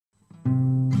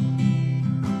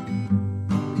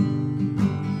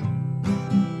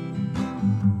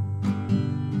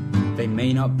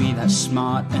may not be that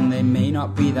smart and they may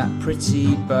not be that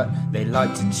pretty, but they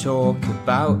like to talk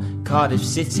about Cardiff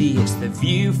City. It's the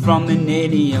view from the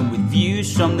Ninian, with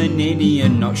views from the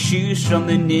Ninian, not shoes from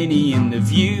the Ninian, the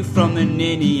view from the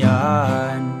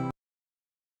Ninian.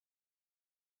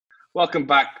 Welcome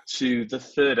back to the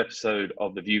third episode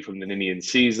of the View from the Ninian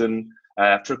season.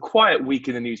 After a quiet week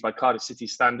in the news by Cardiff City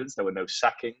standards, there were no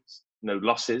sackings, no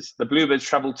losses. The Bluebirds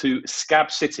travelled to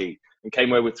Scab City and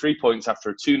came away with 3 points after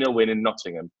a 2-0 win in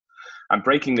Nottingham. And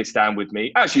breaking this down with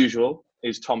me, as usual,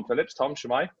 is Tom Phillips. Tom,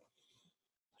 Shamai.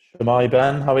 Shamai,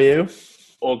 Ben, how are you?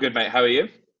 All good, mate. How are you?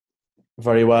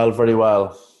 Very well, very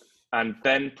well. And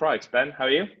Ben Price. Ben, how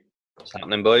are you? What's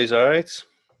happening, boys? All right?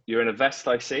 You're in a vest,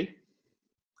 I see.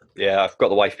 Yeah, I've got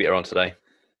the wife beater on today.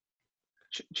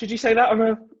 Should you say that on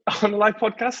a live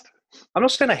podcast? I'm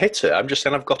not saying I hit it. I'm just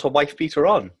saying I've got a wife beater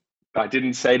on. I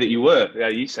didn't say that you were. Yeah,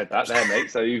 you said that there,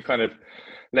 mate. So you kind of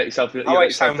let yourself. Now I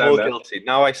sound more guilty.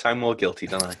 Now I sound more guilty,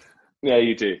 don't I? Yeah,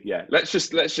 you do. Yeah, let's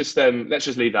just leave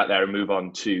that there and move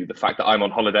on to the fact that I'm on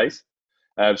holidays.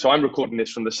 So I'm recording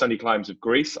this from the sunny climes of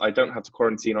Greece. I don't have to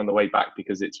quarantine on the way back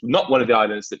because it's not one of the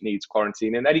islands that needs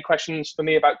quarantine. And any questions for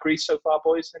me about Greece so far,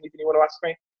 boys? Anything you want to ask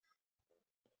me?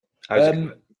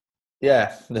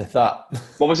 Yeah, that.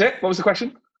 What was it? What was the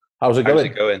question? How's it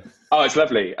going? Oh, it's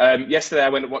lovely. Yesterday I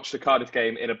went and watched the Cardiff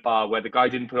game in a bar where the guy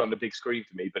didn't put it on the big screen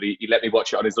for me, but he let me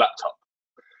watch it on his laptop.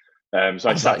 So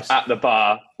I sat at the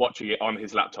bar watching it on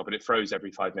his laptop, and it froze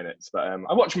every 5 minutes. But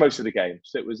I watched most of the game,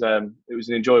 so it was an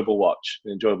enjoyable watch.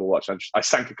 I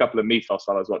sank a couple of mythos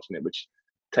while I was watching it, which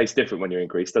tastes different when you're in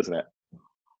Greece, doesn't it?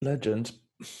 Legend.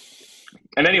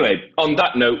 And anyway, on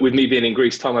that note, with me being in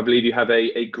Greece, Tom, I believe you have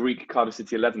a Greek Cardiff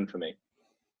City 11 for me.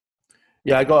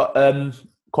 Yeah, I got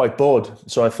quite bored,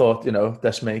 so I thought,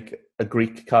 let's make a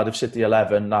Greek Cardiff City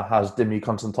 11 that has Dimi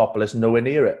Konstantopoulos nowhere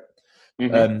near it,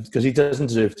 because he doesn't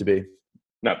deserve to be.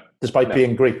 No, despite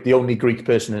being Greek, the only Greek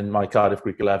person in my Cardiff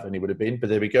Greek 11 he would have been. But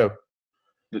there we go.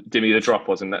 Dimi the drop,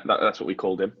 wasn't that? That's what we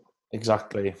called him.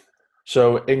 Exactly.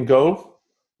 So in goal,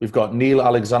 we've got Neil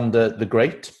Alexander the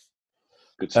Great.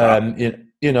 Good start.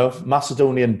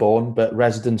 Macedonian born, but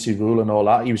residency rule and all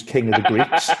that. He was king of the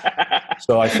Greeks.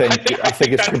 So I think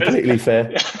it's completely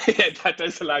fair. Yeah, that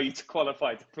does allow you to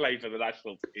qualify to play for the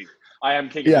national team. I am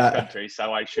king of this country,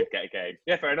 so I should get a game.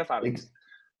 Yeah, fair enough, Alex.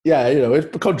 Yeah,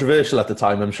 it's controversial at the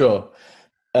time, I'm sure.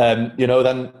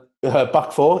 Then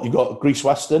back four, you got Greece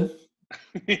Western.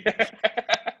 It's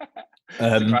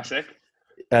a classic.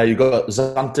 You got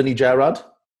Zantony Gerrard.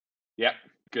 Yep,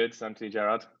 good, Zantony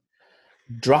Gerrard.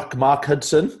 Drac Mark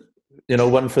Hudson,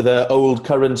 one for the old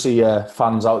currency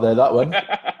fans out there, that one.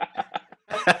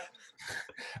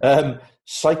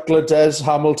 Cyclades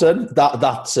Hamilton,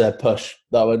 that's a push,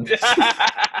 that one.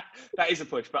 That is a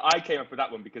push, but I came up with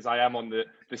that one because I am on the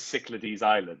Cyclades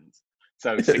Island.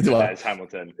 So Cyclades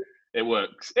Hamilton, it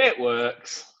works.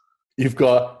 You've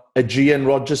got Aegean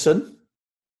Rogerson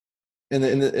in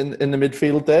the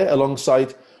midfield there,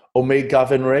 alongside Omega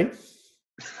Gavin Ray.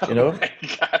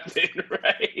 Gavin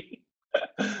Ray.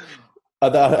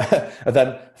 and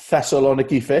then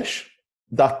Thessaloniki Fish.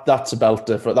 That's a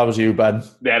belter. That was you, Ben.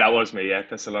 Yeah, that was me. Yeah,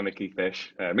 Thessaloniki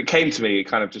Fish. It came to me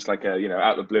kind of just like out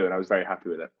of the blue, and I was very happy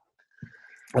with it.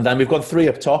 And then we've got three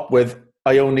up top with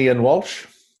Ionian Walsh.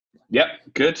 Yep,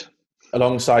 good.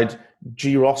 Alongside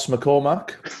G. Ross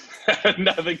McCormack.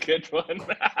 Another good one.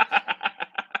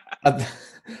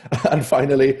 and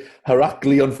finally,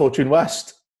 Heraklion Fortune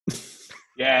West.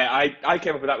 Yeah, I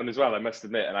came up with that one as well, I must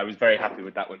admit, and I was very happy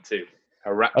with that one too.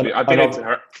 Heraklion. I've been into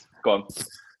her. Go on.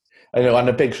 I know, and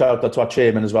a big shout out to our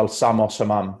chairman as well, Samos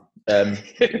Hammam.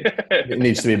 It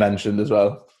needs to be mentioned as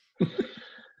well.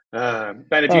 Ben,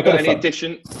 have you got any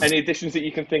additions that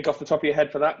you can think off the top of your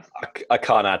head for that? I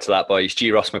can't add to that, boys.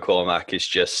 G. Ross McCormack is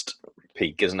just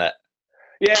peak, isn't it?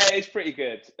 Yeah, it's pretty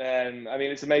good.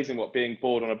 It's amazing what being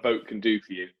bored on a boat can do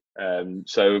for you.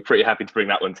 So we're pretty happy to bring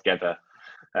that one together.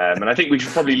 And I think we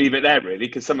should probably leave it there, really,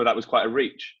 because some of that was quite a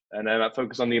reach. And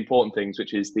focus on the important things,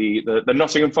 which is the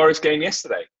Nottingham Forest game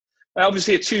yesterday.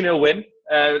 Obviously, a 2-0 win.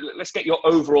 Let's get your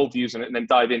overall views on it and then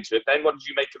dive into it. Ben, what did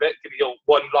you make of it? Give me your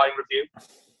one-line review.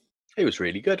 It was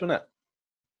really good, wasn't it?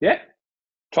 Yeah.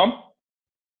 Tom?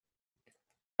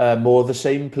 More the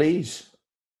same, please.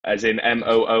 As in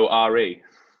Moore.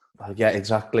 Yeah,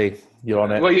 exactly. You're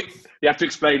on it. Well, you have to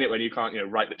explain it when you can't,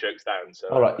 write the jokes down. So.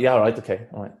 All right. Yeah, all right. Okay.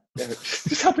 All right. Yeah,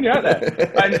 just helping you out there.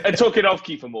 and talking of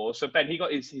Kieffer Moore, so Ben, he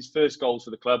got his first goals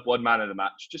for the club, one man of the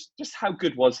match. Just how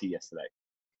good was he yesterday?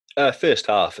 First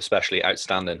half, especially,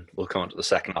 outstanding. We'll come on to the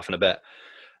second half in a bit.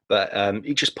 But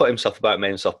he just put himself about, made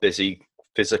himself busy,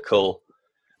 physical,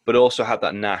 but also had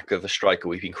that knack of a striker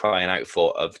we've been crying out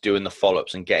for, of doing the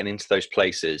follow-ups and getting into those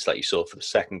places like you saw for the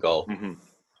second goal,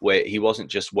 where he wasn't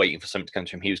just waiting for something to come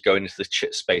to him. He was going into the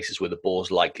spaces where the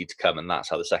ball's likely to come, and that's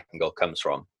how the second goal comes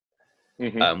from.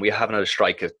 We haven't had a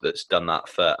striker that's done that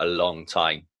for a long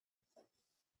time.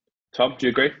 Tom, do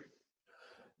you agree?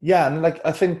 Yeah, and like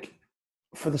I think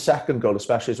for the second goal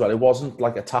especially as well, it wasn't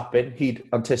like a tap-in. He'd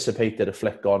anticipated a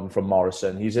flick on from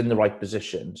Morrison. He's in the right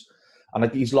positions. And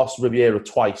like he's lost Riviera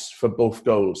twice for both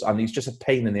goals, and he's just a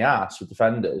pain in the ass with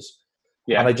defenders.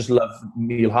 Yeah. And I just love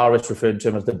Neil Harris referring to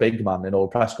him as the big man in all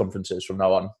press conferences from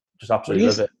now on. Just absolutely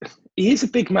love it. He is a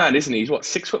big man, isn't he? He's what,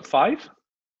 6'5"?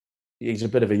 He's a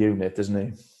bit of a unit, isn't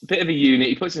he? A bit of a unit.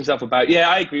 He puts himself about. Yeah,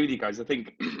 I agree with you guys. I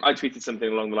think I tweeted something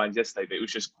along the lines yesterday, but it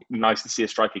was just nice to see a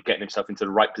striker getting himself into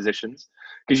the right positions,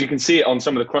 because you can see it on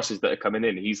some of the crosses that are coming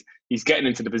in. He's getting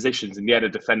into the positions, and the other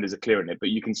defenders are clearing it, but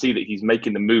you can see that he's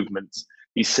making the movements.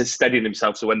 He's steadying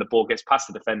himself, so when the ball gets past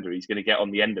the defender, he's going to get on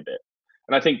the end of it.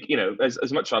 And I think, you know,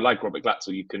 as much as I like Robert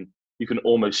Glatzel, you can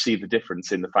almost see the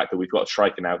difference in the fact that we've got a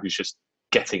striker now who's just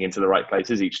getting into the right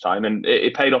places each time, and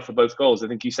it paid off for both goals. I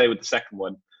think you say with the second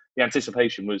one, the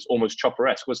anticipation was almost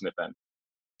Chopper-esque, wasn't it, Ben?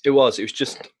 It was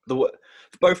just for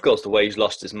both goals, the way he's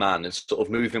lost his man and sort of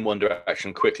move in one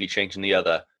direction, quickly changing the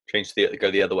other,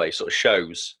 go the other way, sort of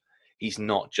shows he's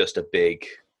not just a big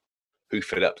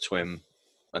hoof it up to him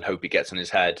and hope he gets in his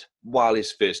head. While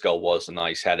his first goal was a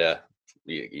nice header,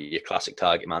 your classic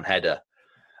target man header,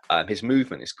 his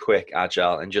movement is quick,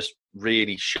 agile, and just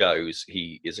really shows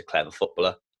he is a clever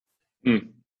footballer.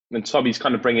 And Tommy's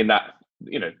kind of bringing that,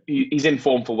 you know, he's in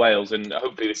form for Wales, and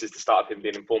hopefully this is the start of him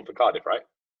being in form for Cardiff, right?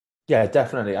 Yeah,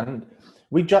 definitely. And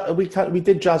we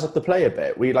did jazz up the play a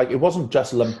bit. It wasn't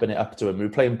just lumping it up to him. We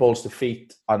were playing balls to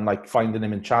feet and like finding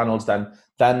him in channels, then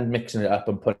mixing it up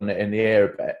and putting it in the air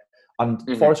a bit. And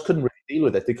Forest couldn't really deal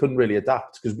with it. They couldn't really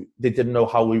adapt because they didn't know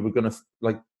how we were going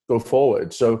to go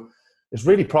forward. So it's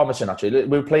really promising, actually.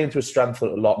 We were playing to a strength a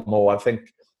lot more. I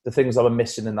think the things that were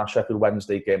missing in that Sheffield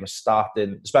Wednesday game are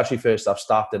starting, especially first half,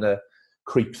 starting to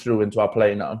creep through into our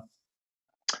play now.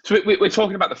 So we're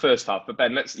talking about the first half, but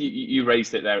Ben, you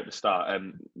raised it there at the start.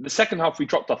 The second half, we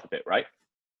dropped off a bit, right?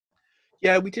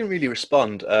 Yeah, we didn't really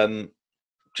respond.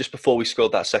 Just before we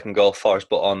scored that second goal, Forest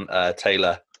put on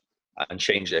Taylor and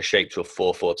changed their shape to a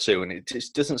 4-4-2, and it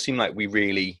just doesn't seem like we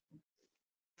really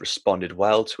responded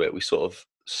well to it. We sort of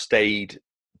stayed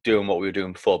doing what we were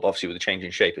doing before, but obviously with the change in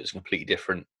shape, it's a completely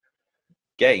different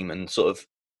game, and sort of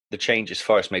the changes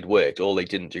Forest made worked. All they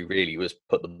didn't do really was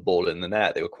put the ball in the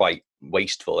net. They were quite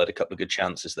wasteful. They had a couple of good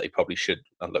chances that they probably should,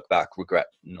 and look back, regret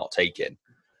not taking.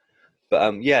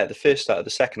 But the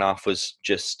second half was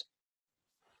just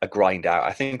a grind out.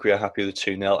 I think we are happy with the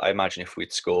 2-0. I imagine if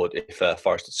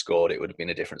Forest had scored, it would have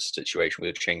been a different situation. We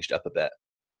would have changed up a bit.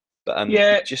 But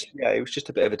it was just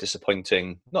a bit of a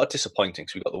disappointing, not disappointing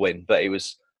because we got the win, but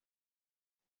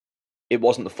it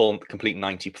wasn't the full, complete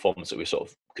 90 performance that we sort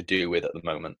of could do with at the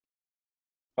moment.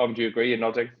 Tom, do you agree? You're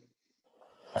nodding.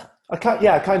 I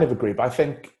kind of agree, but I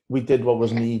think we did what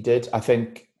was needed. I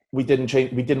think we didn't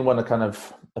change. We didn't want to kind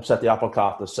of upset the apple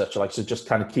cart as such, so just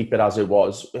kind of keep it as it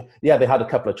was. Yeah, they had a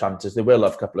couple of chances. They will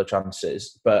have a couple of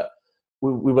chances, but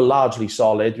we were largely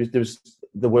solid.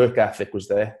 The work ethic was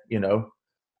there, you know.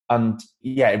 And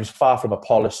yeah, it was far from a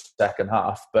polished second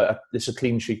half, but it's a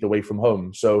clean sheet away from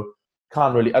home. So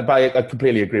can't really, I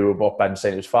completely agree with what Ben's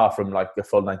saying. It was far from like a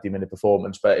full 90-minute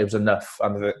performance, but it was enough.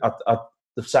 And at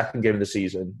the second game of the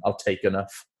season, I'll take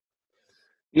enough.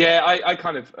 Yeah, I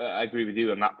kind of agree with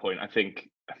you on that point. I think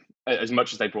as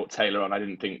much as they brought Taylor on, I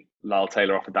didn't think Lyle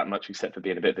Taylor offered that much, except for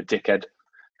being a bit of a dickhead,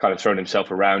 kind of throwing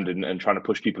himself around and trying to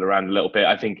push people around a little bit.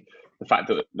 I think the fact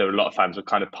that there were a lot of fans were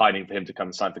kind of pining for him to come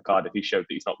and sign for Cardiff, he showed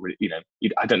that he's not really, you know,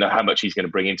 I don't know how much he's going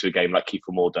to bring into a game like Kieffer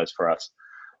Moore does for us.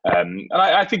 And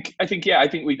I think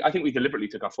we deliberately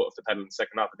took our foot off the pedal in the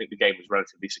second half. I think the game was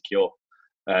relatively secure,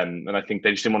 and I think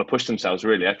they just didn't want to push themselves.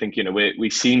 Really, I think, you know, we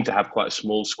seem to have quite a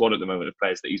small squad at the moment of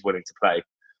players that he's willing to play.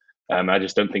 I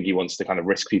just don't think he wants to kind of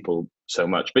risk people so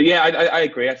much. But yeah, I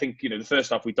agree. I think, you know, the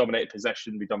first half we dominated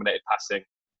possession, we dominated passing.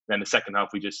 Then the second half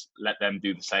we just let them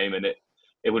do the same, and it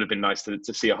would have been nice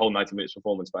to see a whole 90 minutes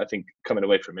performance. But I think coming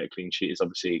away from it a clean sheet is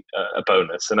obviously a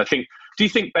bonus. And I think, do you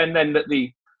think, Ben, then that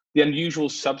the unusual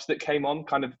subs that came on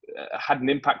kind of had an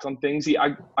impact on things?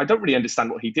 I don't really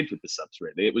understand what he did with the subs,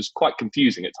 really. It was quite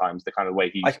confusing at times, the kind of way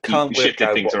he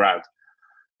shifted things around.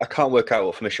 I can't work out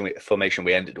what formation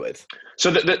we ended with.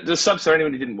 So the subs, for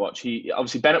anyone who didn't watch,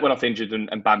 obviously Bennett went off injured and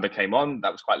Bamba came on.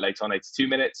 That was quite late on, 82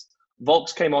 minutes.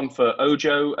 Volks came on for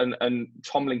Ojo and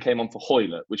Tomlin came on for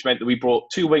Hoylett, which meant that we brought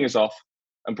two wingers off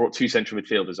and brought two central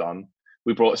midfielders on.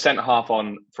 We brought a centre-half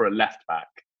on for a left-back.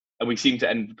 and we seem to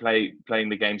end playing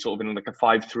the game sort of in like a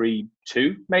 5-3-2,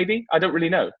 maybe. I don't really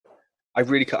know. I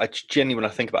genuinely, when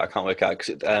I think about it, I can't work out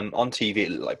because on TV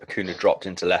it looked like Bakuna dropped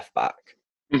into left back,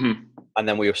 Mm-hmm. and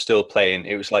then we were still playing.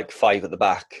 It was like 5 at the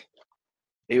back.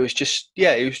 It was just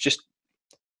a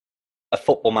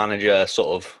football manager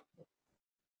sort of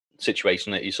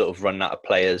situation that you sort of run out of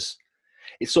players.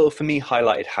 It sort of, for me,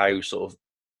 highlighted how sort of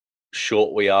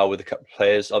short we are with a couple of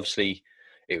players. Obviously,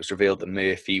 it was revealed that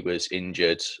Murphy was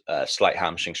injured, slight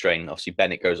hamstring strain. Obviously,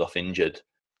 Bennett goes off injured,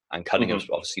 and Cunningham's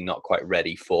obviously not quite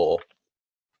ready for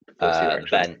the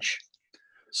bench.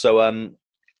 So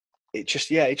it just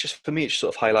for me, it just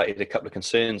sort of highlighted a couple of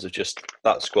concerns of just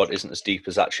that squad isn't as deep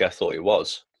as actually I thought it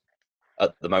was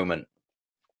at the moment.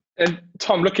 And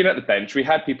Tom, looking at the bench, we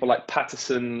had people like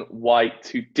Patterson, White,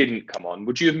 who didn't come on.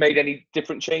 Would you have made any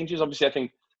different changes? Obviously, I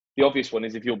think the obvious one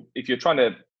is if you're trying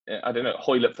to, I don't know,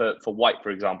 Hoylett for White, for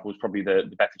example, is probably the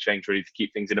better change really to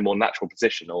keep things in a more natural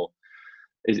position, or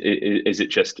is it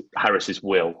just Harris's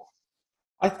will?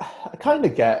 I kind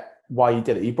of get why he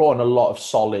did it. He brought in a lot of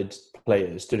solid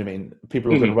players. Do you know what I mean?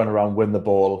 People who can run around, win the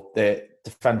ball. They're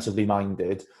defensively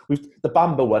minded. The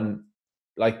Bamba one,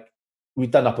 like we've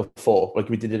done that before. Like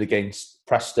we did it against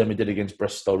Preston, we did it against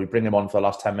Bristol. We bring him on for the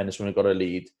last 10 minutes when we got a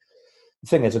lead. The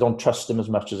thing is, I don't trust him as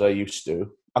much as I used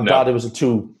to. I'm glad it was a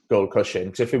 2-goal cushion,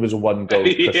 because if it was a 1-goal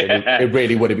cushion, it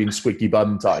really would have been squeaky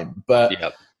bum time. But it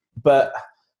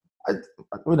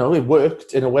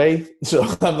worked in a way, so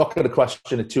I'm not going to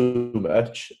question it too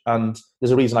much. And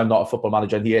there's a reason I'm not a football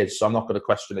manager, and he is, so I'm not going to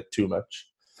question it too much.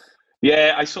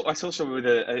 Yeah, I saw someone with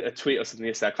a tweet or something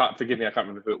yesterday. I can't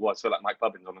remember who it was. So like Mike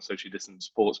Bubbins on a socially distant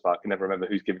sports bar. I can never remember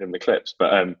who's giving him the clips,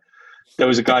 but there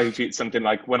was a guy who tweeted something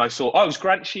like, it was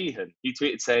Grant Sheehan. He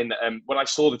tweeted saying, when I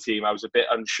saw the team, I was a bit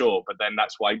unsure, but then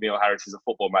that's why Neil Harris is a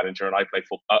football manager and I play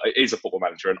football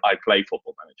manager and I play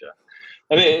football manager.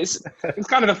 And it's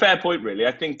kind of a fair point, really.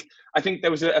 I think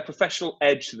there was a professional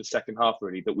edge to the second half,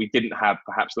 really, that we didn't have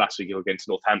perhaps last week against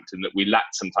Northampton, that we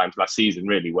lacked sometimes last season,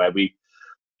 really, where we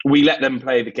let them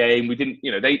play the game. We didn't,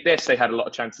 they had a lot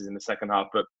of chances in the second half,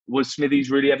 but was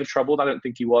Smithies really ever troubled? I don't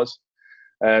think he was.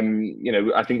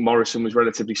 I think Morrison was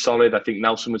relatively solid. I think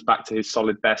Nelson was back to his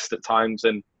solid best at times,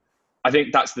 and I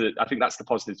think that's the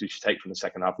positives we should take from the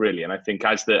second half, really. And I think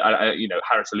Harris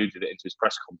alluded it into his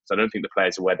press conference. I don't think the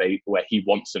players are where he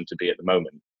wants them to be at the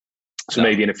moment. So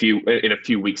maybe in a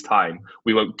few weeks' time,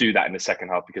 we won't do that in the second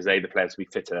half because A, the players will be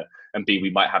fitter, and B,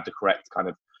 we might have the correct kind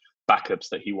of backups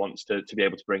that he wants to be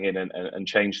able to bring in and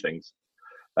change things.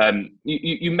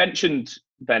 You mentioned,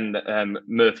 Ben, that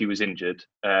Murphy was injured,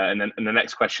 and the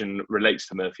next question relates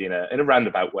to Murphy in a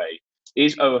roundabout way.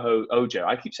 Is Ojo?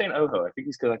 I keep saying Ojo. I think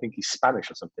he's because I think he's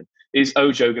Spanish or something. Is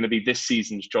Ojo going to be this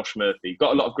season's Josh Murphy?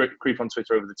 Got a lot of grief on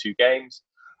Twitter over the 2 games.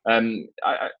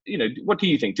 What do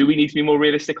you think? Do we need to be more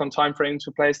realistic on timeframes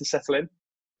for players to settle in?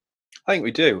 I think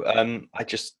we do. I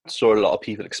just saw a lot of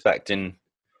people expecting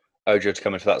Ojo to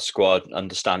come into that squad,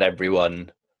 understand everyone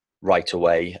right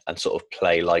away, and sort of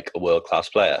play like a world-class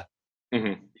player.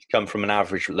 Mm-hmm. He's come from an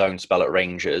average loan spell at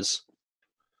Rangers,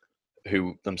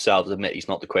 who themselves admit he's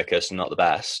not the quickest and not the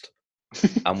best,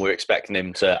 and we're expecting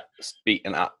him to be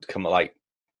an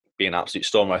absolute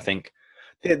stormer. I think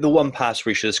the one pass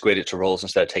where he should have squared it to Rolls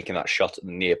instead of taking that shot at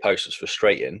the near post was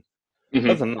frustrating. Mm-hmm.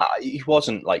 Other than that, it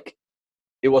wasn't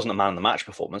a man of the match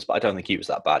performance, but I don't think he was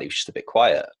that bad. He was just a bit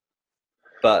quiet.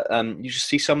 But you just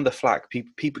see some of the flack.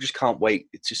 People just can't wait.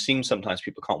 It just seems sometimes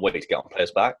people can't wait to get on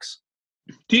players' backs.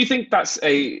 Do you think that's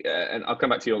and I'll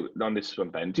come back to you on this one,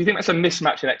 Ben. Do you think that's a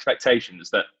mismatch in expectations,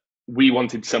 that we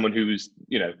wanted someone who was,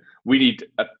 we need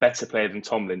a better player than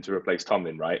Tomlin to replace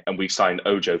Tomlin, right? And we signed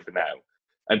Ojo for now.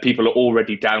 And people are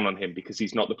already down on him because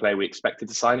he's not the player we expected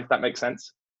to sign, if that makes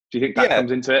sense? Do you think that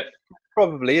comes into it?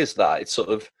 Probably is that. It's sort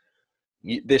of,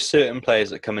 there's certain players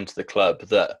that come into the club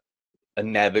that are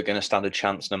never going to stand a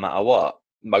chance no matter what.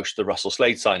 Most of the Russell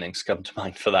Slade signings come to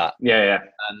mind for that. Yeah.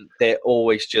 And they're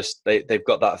always just, they've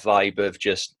got that vibe of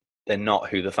just, they're not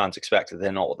who the fans expected.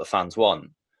 They're not what the fans want.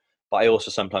 But I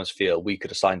also sometimes feel we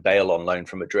could have signed Bale on loan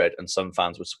from Madrid and some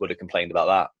fans would have complained about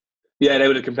that. Yeah, they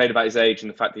would have complained about his age and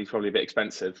the fact that he's probably a bit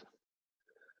expensive.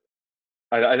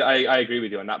 I agree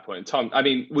with you on that point. Tom, I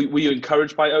mean, were you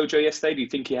encouraged by Ojo yesterday? Do you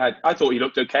think I thought he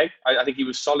looked okay. I think he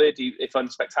was solid, if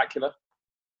unspectacular.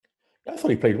 I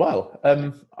thought he played well.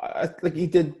 I think he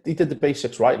did the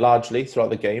basics right largely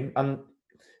throughout the game, and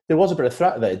there was a bit of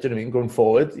threat there. Do you know what I mean? Going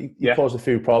forward, he caused a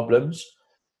few problems,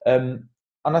 and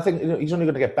I think he's only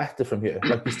going to get better from here.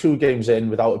 Like he's 2 games in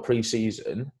without a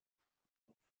pre-season.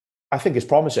 I think it's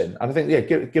promising, and I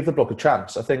think give the bloke a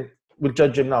chance. I think we'll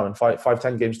judge him now in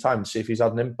 5-10 games time to see if he's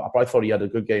had an impact. But I thought he had a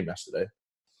good game yesterday.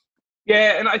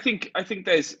 Yeah, and I think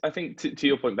to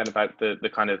your point, Ben, about the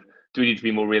kind of, do we need to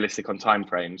be more realistic on time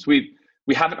frames? We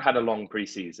haven't had a long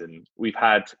preseason. We've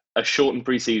had a shortened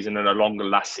preseason and a longer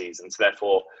last season. So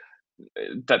therefore,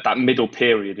 that middle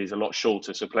period is a lot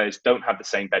shorter. So players don't have the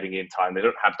same bedding in time. They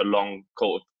don't have the long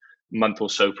month or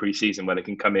so preseason where they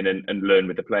can come in and learn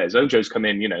with the players. Ojo's come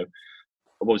in,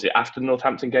 what was it, after the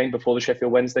Northampton game, before the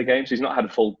Sheffield Wednesday game? So he's not had a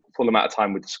full amount of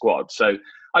time with the squad. So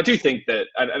I do think that,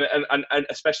 and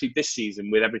especially this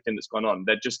season with everything that's gone on,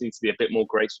 there just needs to be a bit more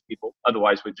grace for people.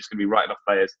 Otherwise, we're just going to be writing off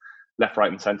players left,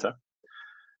 right, and centre.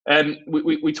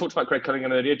 We talked about Greg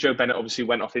Cunningham earlier. Joe Bennett obviously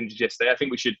went off injured yesterday. I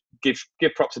think we should give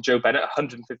props to Joe Bennett.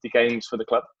 150 games for the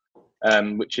club,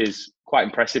 which is quite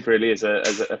impressive, really, as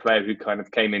a player who kind of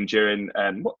came in during.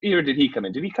 What era did he come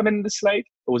in? Did he come in the Slade,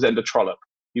 or was it under Trollope?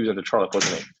 He was under Trollope,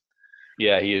 wasn't he?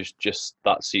 Yeah, he was just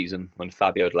that season when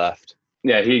Fabio had left.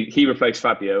 Yeah, he replaced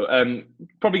Fabio.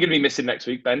 Probably going to be missing next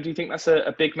week, Ben. Do you think that's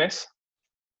a big miss?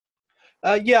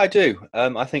 Yeah, I do.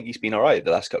 I think he's been all right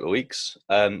the last couple of weeks.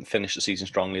 Finished the season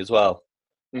strongly as well.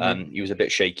 He was a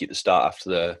bit shaky at the start after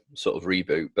the sort of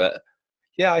reboot, but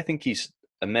yeah, I think he's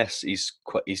a miss. He's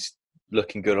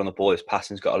looking good on the ball. His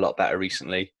passing's got a lot better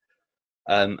recently,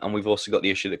 and we've also got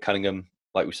the issue that Cunningham,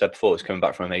 like we said before, is coming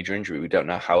back from a major injury. We don't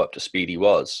know how up to speed he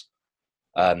was.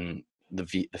 The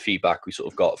feedback we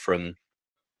sort of got from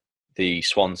the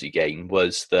Swansea game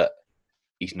was that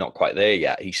he's not quite there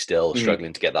yet. He's still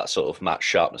struggling to get that sort of match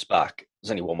sharpness back.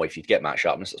 There's only one way for you to get match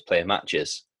sharpness, that's playing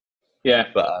matches. Yeah.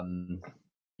 But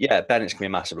yeah, Bennett's gonna be a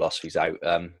massive loss if he's out.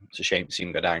 It's a shame to see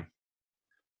him go down.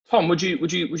 Tom, would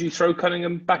you throw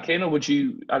Cunningham back in, or would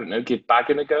you, I don't know, give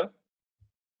Baggin a go?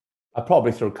 I'd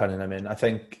probably throw Cunningham in. I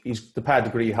think he's the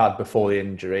pedigree he had before the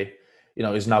injury.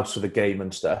 His nous for the game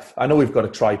and stuff. I know we've got to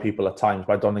try people at times,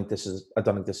 but I don't think this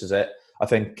is it. I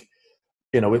think,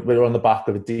 we're on the back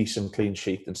of a decent clean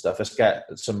sheet and stuff. Let's get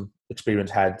some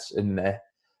experienced heads in there.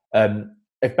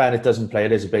 If Bennett doesn't play,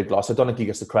 it is a big loss. I don't think he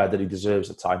gets the credit he deserves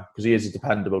at the time, because he is a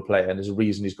dependable player, and there's a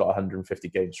reason he's got 150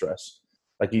 games for us.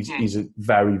 Like, he's a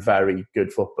very, very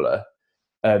good footballer.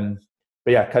 But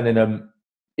yeah, Cunningham,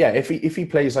 if he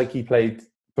plays like he played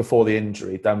before the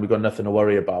injury, then we've got nothing to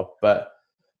worry about. But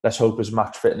let's hope his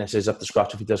match fitness is up to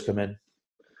scratch if he does come in.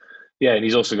 Yeah, and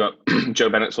he's also got, Joe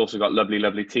Bennett's also got lovely,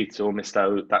 lovely teeth, so we'll miss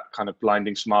out that kind of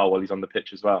blinding smile while he's on the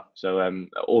pitch as well. So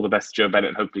all the best to Joe Bennett,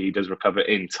 and hopefully he does recover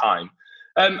in time.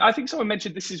 I think someone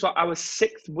mentioned this is our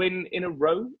 6th win in a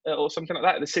row or something like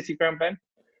that at the City ground, Ben.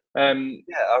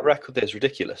 Yeah, our record there is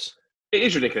ridiculous. It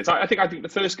is ridiculous. I think the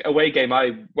first away game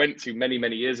I went to many,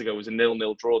 many years ago was a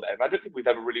 0-0 draw there. And I don't think we've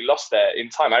ever really lost there in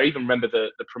time. I even remember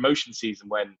the promotion season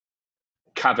when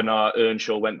Kavanagh,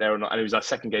 Earnshaw went there, and it was our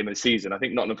second game of the season. I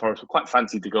think Nottingham Forest were quite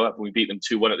fancied to go up, and we beat them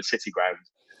 2-1 at the City ground.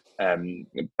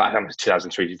 Back in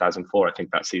 2003, 2004, I think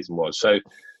that season was. So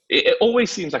it always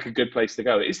seems like a good place to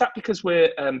go. Is that because we're,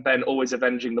 Ben, always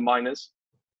avenging the minors?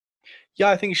 Yeah,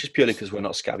 I think it's just purely because we're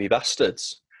not scabby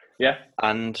bastards. Yeah.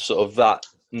 And sort of that,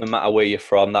 no matter where you're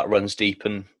from, that runs deep,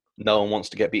 and no one wants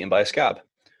to get beaten by a scab.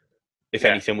 If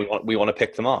anything, we want to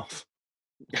pick them off.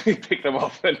 Pick them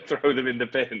off and throw them in the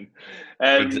bin.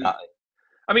 Exactly.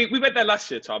 I mean, we went there last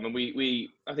year, Tom, and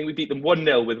I think we beat them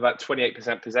 1-0 with about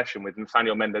 28% possession, with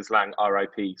Nathaniel Mendes-Lang,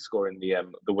 RIP, scoring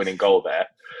the winning goal there.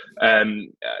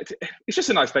 It's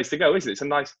just a nice place to go, isn't it? It's a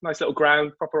nice little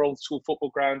ground, proper old school football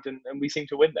ground, and we seem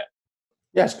to win there.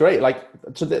 Yeah, it's great. Like,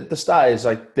 so the stat is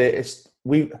like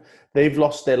they've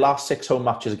lost their last 6 home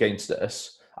matches against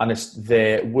us, and it's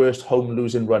their worst home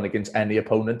losing run against any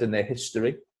opponent in their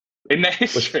history. In their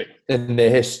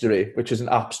history, which is an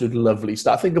absolute lovely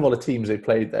stat. Think of all the teams they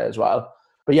played there as well.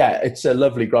 But yeah, it's a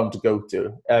lovely ground to go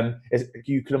to.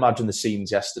 You can imagine the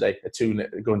scenes yesterday,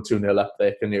 going 2-0 up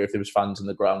there, can you, if there was fans in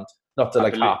the ground. Not to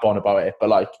harp on about it,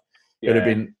 but it would have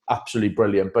been absolutely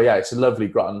brilliant. But yeah, it's a lovely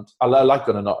ground. I like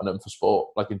going to Nottingham for sport.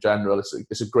 Like, in general,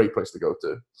 it's a great place to go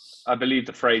to. I believe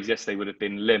the phrase yesterday would have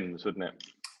been limbs, wouldn't it?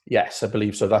 Yes, I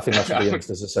believe so. I think that's what the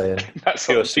youngsters are saying. That's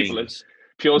what people are.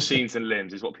 Pure scenes and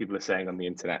limbs is what people are saying on the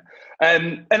internet.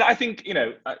 And I think,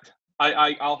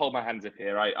 I'll hold my hands up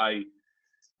here. I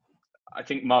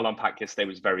think Marlon Pack yesterday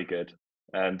was very good.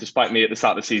 Despite me at the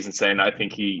start of the season saying I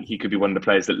think he could be one of the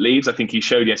players that leaves, I think he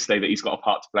showed yesterday that he's got a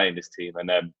part to play in this team.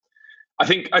 And I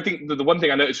think the one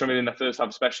thing I noticed from him in the first half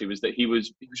especially was that he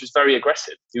was just very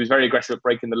aggressive. He was very aggressive at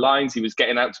breaking the lines. He was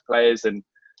getting out to players and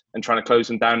trying to close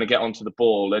them down and get onto the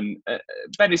ball. And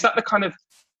Ben, is that the kind of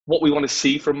what we want to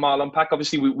see from Marlon Pack?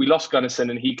 Obviously, we lost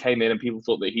Gunnison, and he came in, and people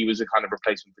thought that he was a kind of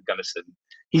replacement for Gunnison.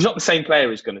 He's not the same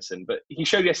player as Gunnison, but he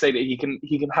showed yesterday that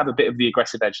he can have a bit of the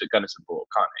aggressive edge that Gunnison brought,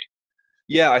 can't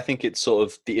he? Yeah, I think it's sort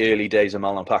of the early days of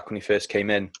Marlon Pack when he first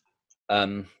came in.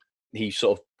 he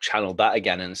sort of channeled that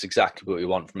again, and it's exactly what we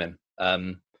want from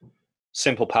him.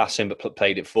 Simple passing, but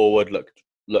played it forward,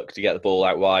 looked to get the ball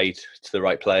out wide to the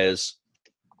right players,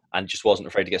 and just wasn't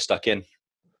afraid to get stuck in.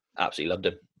 Absolutely loved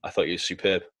him. I thought he was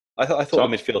superb. I thought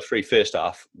the midfield three first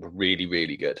half were really,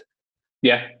 really good.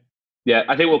 Yeah. Yeah,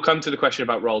 I think we'll come to the question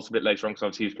about roles a bit later on because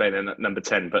obviously he's playing in number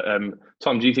 10. But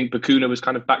Tom, do you think Bakuna was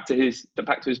kind of back to his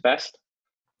best?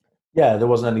 Yeah, there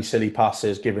wasn't any silly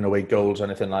passes, giving away goals, or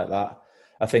anything like that.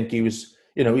 I think he was,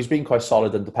 he's been quite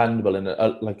solid and dependable in 8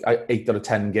 out of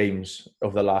 10 games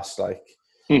over the last like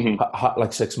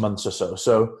 6 months or so.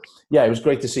 So yeah, it was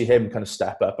great to see him kind of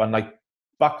step up. And like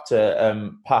back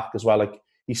to Pack as well. Like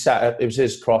he set up, it was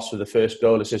his cross for the first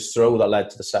goal. It's his throw that led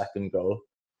to the second goal.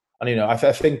 And I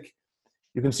think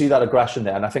you can see that aggression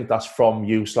there, and I think that's from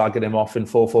you slagging him off in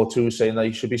 4-4-2, saying that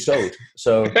he should be sold.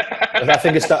 So I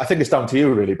think it's down to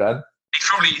you, really, Ben.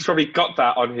 He's probably got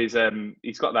that on his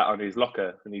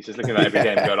locker, and he's just looking at every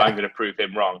game going, "I'm going to prove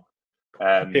him wrong."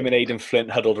 Him and Aidan Flint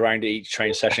huddled around at each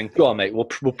training session. Go on, mate. We'll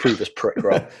prove this prick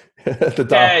wrong. The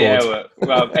dartboard.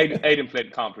 Well, Aidan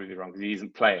Flint can't prove it wrong because he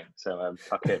isn't playing. So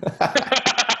fuck him.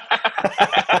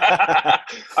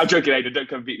 I'm joking, Aidan. Don't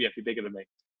come beat me up. You're bigger than me.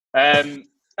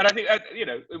 And I think,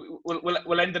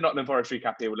 we'll end the Nottingham Forest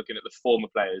recap here. We're looking at the former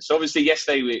players. So obviously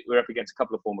yesterday we were up against a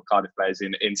couple of former Cardiff players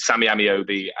in Sammy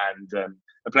Amiobi and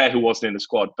a player who wasn't in the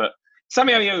squad. But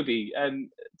Sammy Amiobi,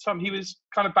 Tom, he was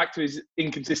kind of back to his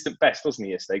inconsistent best, wasn't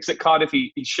he, yesterday? Because at Cardiff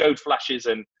he showed flashes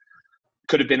and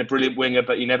could have been a brilliant winger,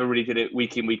 but he never really did it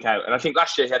week in, week out. And I think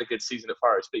last year he had a good season at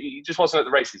Forest, but he just wasn't at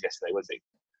the races yesterday, was he?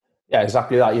 Yeah,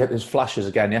 exactly that. He had his flashes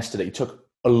again yesterday. He took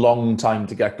a long time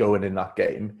to get going in that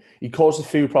game. He caused a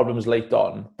few problems late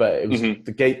on, but it was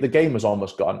the game was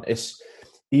almost gone.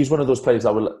 He's one of those players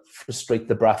that will frustrate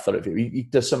the breath out of you. He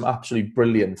does some absolutely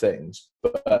brilliant things,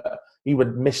 but he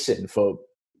went missing for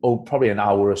probably an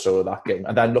hour or so of that game,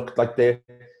 and then looked like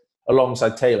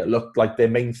alongside Taylor, looked like their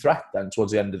main threat then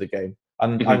towards the end of the game.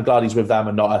 And I'm glad he's with them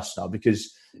and not us now,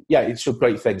 because yeah, he showed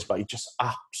great things, but he just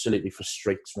absolutely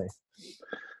frustrates me.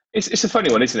 It's a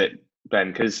funny one, isn't it,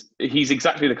 Ben? Because he's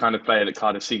exactly the kind of player that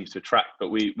Cardiff seems to attract, but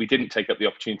we didn't take up the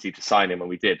opportunity to sign him when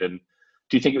we did. And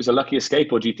do you think it was a lucky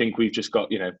escape, or do you think we've just got,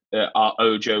 our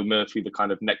Ojo Murphy, the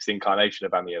kind of next incarnation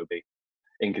of Amiobi?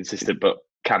 Inconsistent, but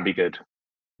can be good.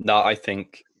 No, I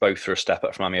think both are a step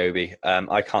up from Amiobi.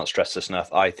 I can't stress this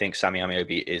enough. I think Sammy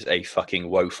Amiobi is a fucking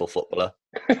woeful footballer.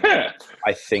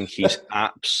 I think he's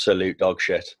absolute dog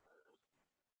shit.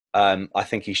 I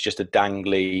think he's just a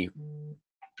dangly,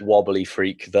 wobbly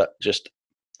freak that just,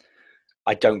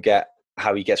 I don't get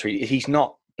how he gets ready. He's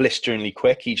not blisteringly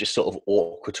quick. He's just sort of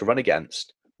awkward to run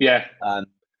against. Yeah. I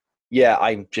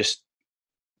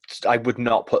would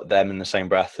not put them in the same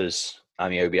breath as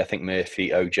Amiobi. I think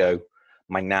Murphy, Ojo,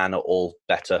 my nan are all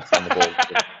better on the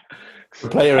ball.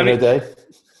 Player in her day.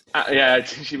 Yeah,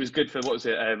 she was good for, what was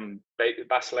it,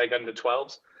 Basseleg under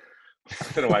 12s?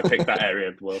 I don't know why I picked that area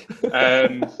of the world.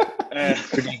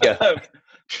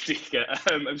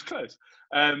 It was close.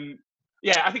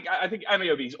 Yeah, I think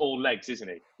Amiobi's all legs, isn't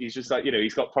he? He's just like,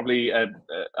 he's got probably a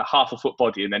half a foot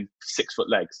body and then 6 foot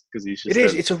legs, because he's just.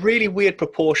 It's a really weird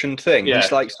proportioned thing. Yeah.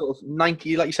 He's like sort of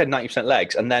 90, like you said, 90%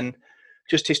 legs, and then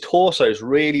just his torso is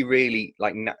really, really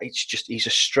like. He's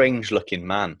a strange looking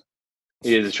man.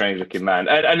 He is a strange looking man,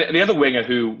 and the other winger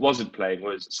who wasn't playing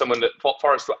was someone that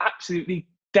Forest were absolutely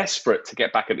desperate to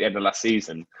get back at the end of last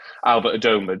season, Albert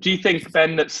Adoma. Do you think,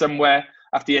 Ben, that somewhere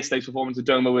after yesterday's performance,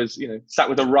 Adoma was, sat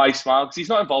with a wry smile? Because he's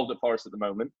not involved at Forest at the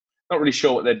moment. Not really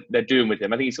sure what they're doing with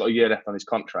him. I think he's got a year left on his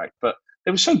contract. But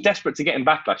they were so desperate to get him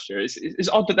back last year. It's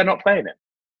odd that they're not playing him.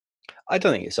 I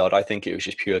don't think it's odd. I think it was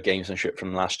just pure gamesmanship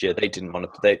from last year. They didn't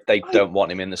want to. They don't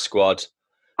want him in the squad.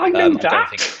 I know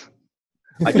that.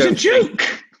 It was a joke.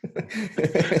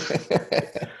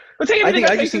 But take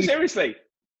everything so seriously.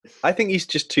 I think he's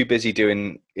just too busy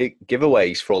doing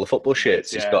giveaways for all the football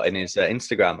shirts he's got in his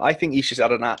Instagram. I think he's just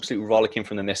had an absolute rollicking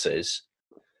from the missus.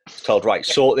 Told, right,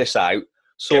 sort this out,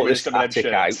 sort this attic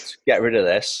out, get rid of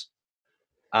this.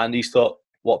 And he's thought,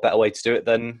 what better way to do it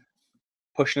than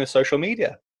pushing the social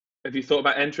media? Have you thought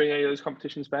about entering any of those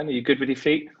competitions, Ben? Are you good with your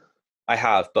feet? I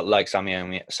have, but like Sammy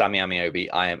Amiobi,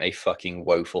 I am a fucking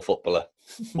woeful footballer.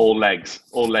 All legs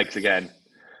again.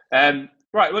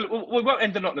 Right, well, we won't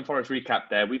end the Nottingham Forest recap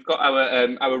there. We've got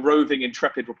our roving,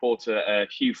 intrepid reporter,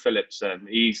 Huw Phillips.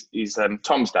 He's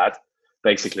Tom's dad,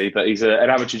 basically, but he's an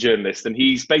amateur journalist. And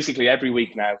he's basically every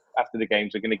week now, after the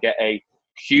games, we're going to get a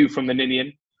Huw from the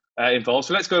Ninian involved.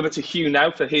 So let's go over to Huw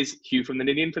now for his Huw from the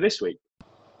Ninian for this week.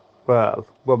 Well,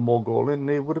 one more goal and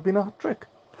it would have been a hat-trick.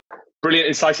 Brilliant,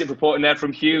 incisive reporting there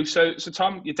from Huw. So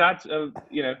Tom, your dad,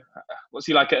 what's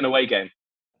he like at an away game?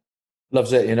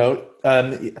 Loves it,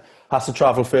 has to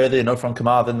travel further, from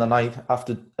Carmarthen the night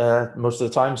after most of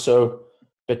the time. So,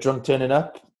 bit drunk turning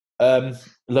up.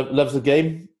 Loves the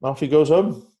game. Off he goes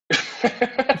home.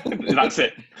 That's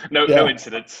it. No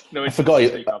incidents. No I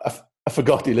incidents. I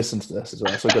forgot he listens to this as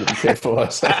well, so I've got to be careful what I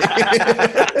say.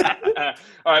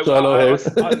 All right,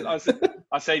 So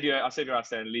I'll save you out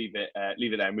there and leave it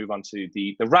there and move on to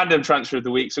the random transfer of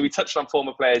the week. So we touched on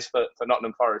former players for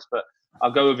Nottingham Forest, but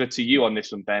I'll go over to you on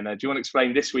this one, Ben. Do you want to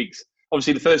explain this week's?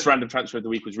 Obviously, the first random transfer of the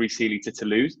week was Rhys Healey to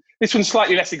Toulouse. This one's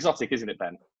slightly less exotic, isn't it,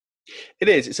 Ben? It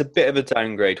is. It's a bit of a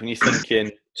downgrade when you're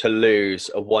thinking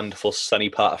Toulouse, a wonderful sunny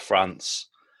part of France.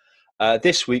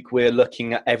 This week, we're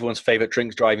looking at everyone's favourite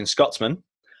drink-driving Scotsman.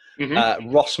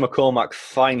 Mm-hmm. Ross McCormack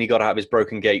finally got out of his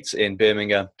broken gates in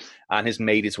Birmingham and has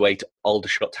made his way to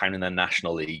Aldershot Town in the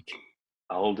National League.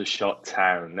 Aldershot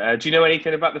Town. Do you know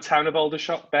anything about the town of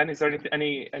Aldershot, Ben? Is there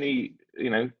any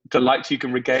delights you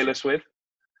can regale us with?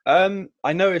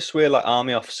 I noticed where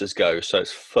army officers go, so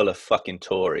it's full of fucking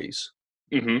Tories.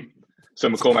 Mm-hmm. So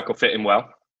McCormack will fit in well.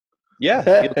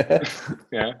 Yeah.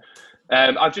 Yeah.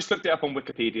 I've just looked it up on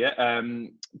Wikipedia.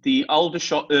 The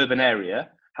Aldershot urban area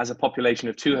has a population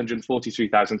of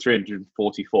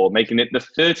 243,344, making it the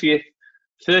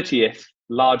 30th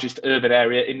largest urban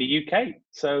area in the UK.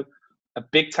 So a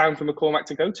big town for McCormack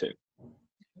to go to.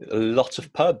 A lot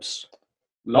of pubs.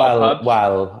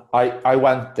 Well, I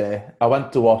went there. I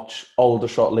went to watch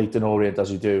Aldershot Leyton Orient, as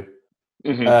you do.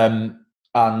 Mm-hmm.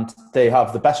 And they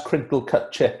have the best crinkle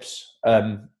cut chips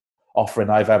offering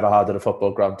I've ever had at a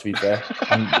football ground, to be fair.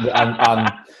 and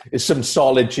it's some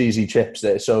solid cheesy chips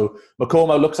there. So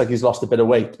McCormack looks like he's lost a bit of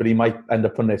weight, but he might end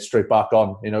up putting it straight back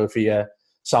on, if he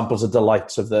samples the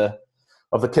delights of the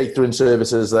catering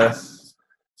services there.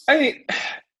 I mean,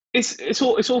 it's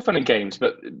all fun and games,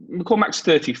 but McCormack's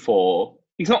 34.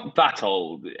 He's not that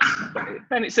old.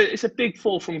 Then it's a big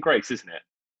fall from grace, isn't it?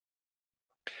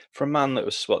 For a man that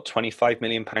was, £25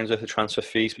 million worth of transfer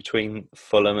fees between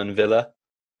Fulham and Villa.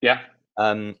 Yeah.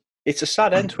 It's a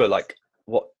sad end to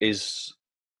what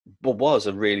was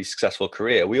a really successful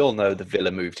career. We all know the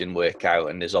Villa move didn't work out,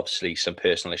 and there's obviously some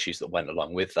personal issues that went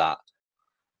along with that.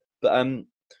 But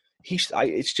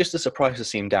it's just a surprise to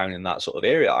see him down in that sort of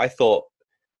area. I thought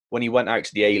when he went out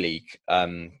to the A-League,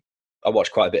 I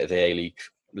watched quite a bit of the A-League,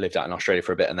 lived out in Australia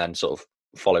for a bit, and then sort of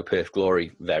follow Perth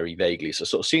Glory very vaguely. So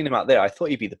sort of seeing him out there, I thought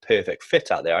he'd be the perfect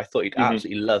fit out there. I thought he'd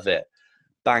absolutely love it,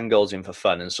 bang goals in for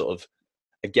fun, and sort of,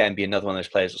 again, be another one of those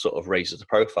players that sort of raises the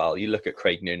profile. You look at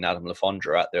Craig Noon and Adam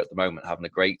Lafondra out there at the moment having a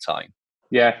great time.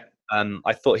 Yeah.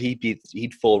 I thought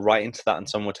he'd fall right into that and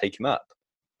someone would take him up.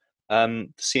 To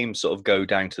see him sort of go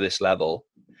down to this level,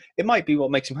 it might be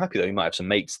what makes him happy, though. He might have some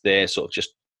mates there, sort of just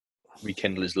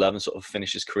rekindle his love and sort of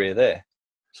finish his career there.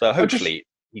 So hopefully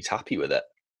he's happy with it.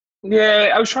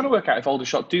 Yeah, I was trying to work out if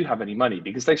Aldershot do have any money,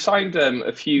 because they've signed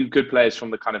a few good players from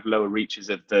the kind of lower reaches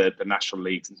of the national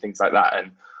leagues and things like that.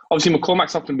 And obviously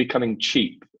McCormack's often becoming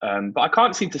cheap, but I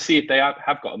can't seem to see if they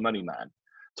have got a money man.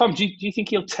 Tom, do you think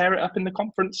he'll tear it up in the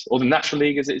conference or the National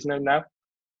League as it is known now?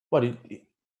 Well,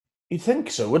 you'd think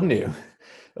so, wouldn't you?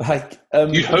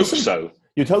 You'd hope so.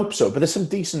 You'd hope so, but there's some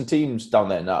decent teams down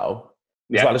there now.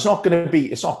 Yeah. Well, it's not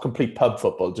complete pub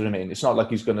football. Do you know what I mean? It's not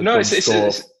like he's going to. No,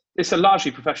 it's a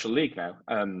largely professional league now.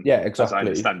 Yeah, exactly. As I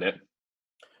understand it.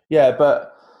 Yeah,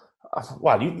 but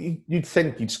you'd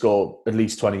think he'd score at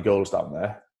least 20 goals down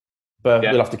there, but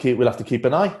we'll have to keep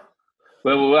an eye.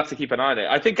 Well, we'll have to keep an eye on it.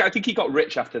 I think he got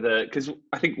rich after because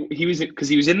I think he was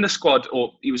in the squad,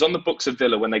 or he was on the books of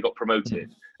Villa when they got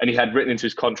promoted, and he had written into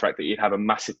his contract that he'd have a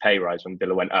massive pay rise when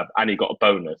Villa went up, and he got a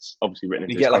bonus, obviously written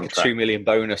into his contract. You get a $2 million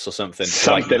bonus or something.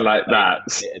 Something like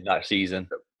that. In that season.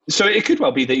 So it could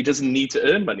well be that he doesn't need to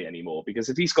earn money anymore, because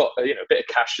if he's got a bit of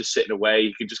cash just sitting away,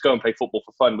 he can just go and play football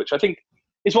for fun, which I think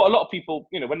is what a lot of people,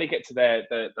 when they get to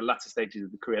the latter stages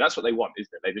of the career, that's what they want,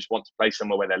 isn't it? They just want to play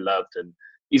somewhere where they're loved. And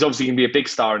he's obviously going to be a big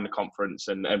star in the conference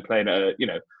and playing at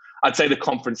I'd say the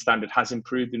conference standard has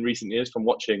improved in recent years from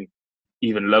watching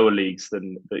even lower leagues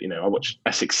than, I watch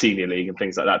Essex Senior League and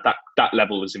things like that. That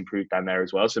level has improved down there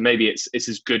as well. So maybe it's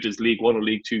as good as League One or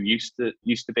League Two used to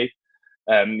be.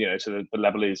 So the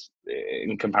level is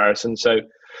in comparison. So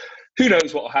who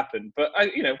knows what will happen? But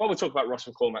while we're talking about Ross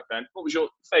McCormack, Ben, what was your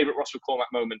favourite Ross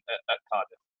McCormack moment at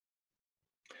Cardiff?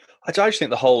 I just think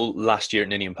the whole last year at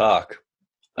Ninian Park.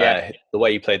 Yeah, the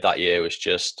way he played that year was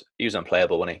he was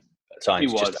unplayable, wasn't he? At times, he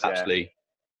was, just absolutely.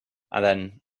 And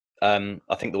then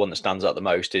I think the one that stands out the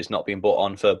most is not being brought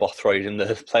on for Bothroyd in the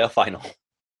playoff final.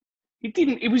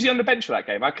 Was he on the bench for that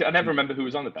game? I never remember who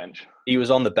was on the bench. He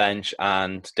was on the bench,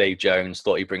 and Dave Jones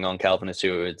thought he'd bring on Kelvin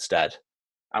Atua instead.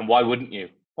 And why wouldn't you?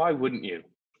 Why wouldn't you?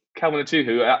 Kelvin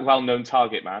Atuhu, a well-known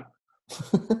target man.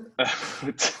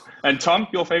 And Tom,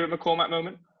 your favourite McCormack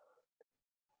moment?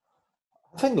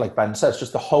 I think, like Ben says,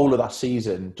 just the whole of that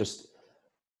season. Just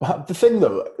the thing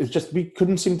though is just we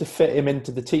couldn't seem to fit him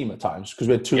into the team at times because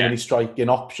we had too many striking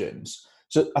options.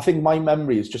 So I think my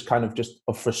memory is just kind of just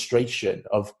of frustration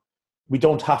of we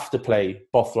don't have to play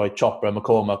Bothroyd, Chopper, and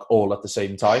McCormack all at the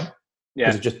same time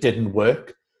because it just didn't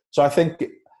work. So I think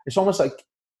it's almost like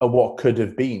a what could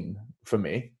have been for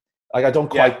me. Like I don't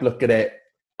quite look at it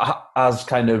as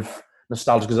kind of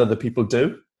nostalgic as other people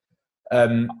do.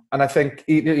 And I think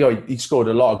he scored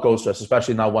a lot of goals for us,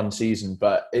 especially in that one season.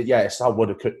 But it's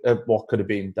what could have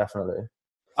been, definitely.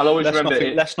 I'll always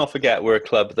remember. Let's not forget we're a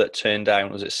club that turned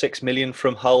down, was it $6 million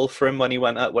from Hull for him when he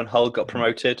went up, when Hull got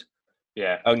promoted?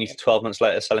 Yeah. Only 12 months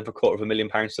later, selling for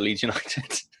 £250,000 to Leeds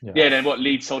United. Yeah, and then what?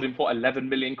 Leeds sold him for 11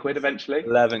 million quid eventually.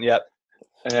 11, yeah.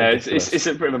 It's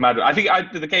a bit of a mad one. I think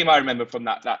the game I remember from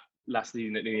that last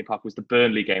season at Ninian Park was the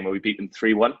Burnley game where we beat them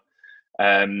 3-1.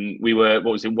 We were,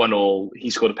 1-1. He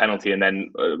scored a penalty, and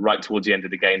then right towards the end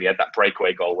of the game, he had that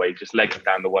breakaway goal where he just legged it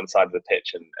down the one side of the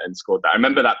pitch and scored that. I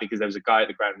remember that because there was a guy at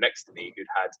the ground next to me who'd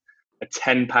had a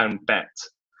 £10 bet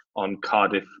on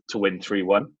Cardiff to win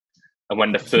 3-1. And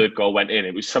when the third goal went in,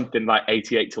 it was something like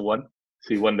 88 to 1.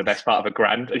 So he won the best part of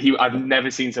 $1,000. And I've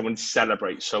never seen someone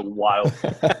celebrate so wild.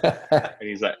 And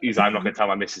he's like, I'm not going to tell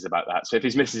my missus about that. So if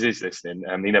his missus is listening,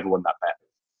 he never won that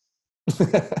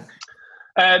bet.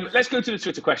 Let's go to the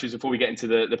Twitter questions before we get into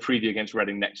the preview against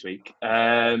Reading next week.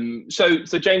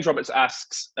 So James Roberts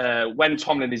asks, when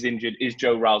Tomlin is injured, is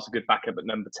Joe Riles a good backup at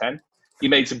number 10? He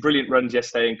made some brilliant runs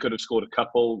yesterday and could have scored a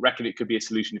couple. Reckon it could be a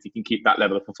solution if he can keep that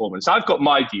level of performance. So I've got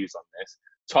my views on this.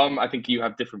 Tom, I think you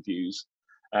have different views.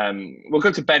 We'll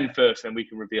go to Ben first, and we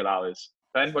can reveal ours.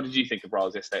 Ben, what did you think of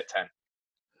Riles yesterday at 10?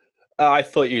 I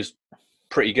thought he was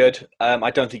pretty good. I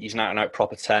don't think he's an out-and-out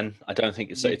proper 10. I don't think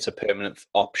it's a permanent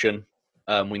option.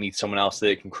 We need someone else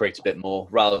that can create a bit more.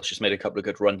 Riles just made a couple of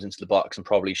good runs into the box and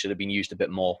probably should have been used a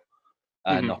bit more,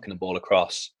 knocking the ball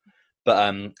across.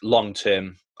 But long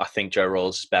term, I think Joe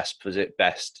Riles'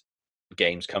 best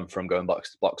games come from going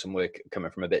box to box and work,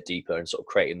 coming from a bit deeper and sort of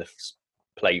creating the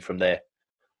play from there.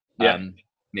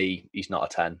 He's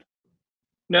not a 10.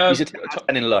 No, he's a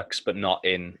 10 in looks, but not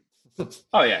in.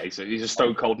 Oh yeah, he's a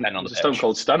stone cold 10 on the stone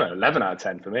cold stunner. 11 out of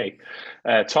 10 for me.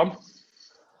 Tom,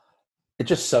 it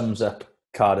just sums up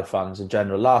Cardiff fans in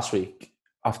general. Last week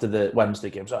after the Wednesday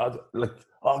games,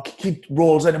 keep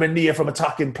Rolls anywhere near from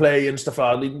attacking play and stuff.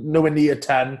 Nowhere near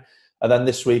 10. And then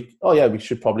this week, we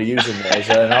should probably use him there as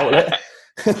an outlet.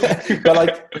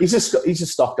 But he's a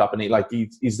stopgap, and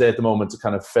he's there at the moment to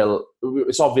kind of fill.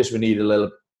 It's obvious we need a little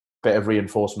bit of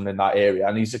reinforcement in that area,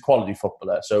 and he's a quality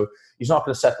footballer, so he's not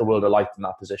going to set the world alight in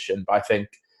that position. But I think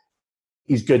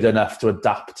he's good enough to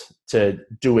adapt to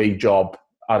do a job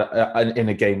in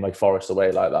a game like Forest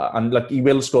away like that, and he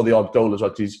will score the odd goal as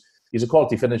well. He's a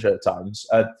quality finisher at times.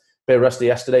 A bit rusty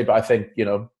yesterday, but I think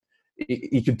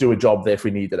he could do a job there if we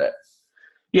needed it.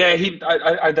 Yeah,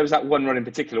 there was that one run in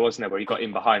particular, wasn't there, where he got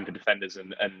in behind the defenders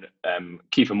and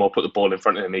Kieffer Moore put the ball in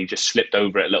front of him. He just slipped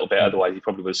over it a little bit. Otherwise, he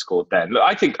probably would have scored then. Look,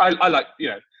 I think I like,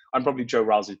 I'm probably Joe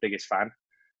Riles' biggest fan.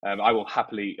 I will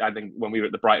happily. I think when we were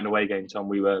at the Brighton away game, Tom,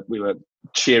 we were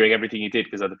cheering everything he did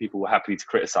because other people were happy to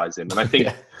criticise him. And I think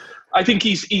I think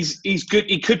he's good.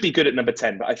 He could be good at number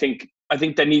 10, but I think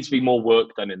there needs to be more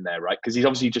work done in there, right? Because he's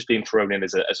obviously just being thrown in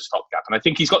as a stopgap. And I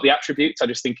think he's got the attributes. I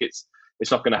just think it's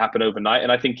not going to happen overnight.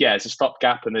 And I think, as a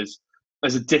stopgap and as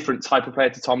a different type of player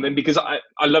to Tomlin, because I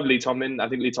love Lee Tomlin. I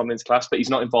think Lee Tomlin's class, but he's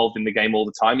not involved in the game all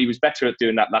the time. He was better at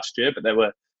doing that last year, but there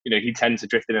were, he tends to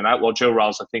drift in and out. While Joe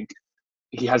Riles, I think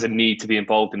he has a need to be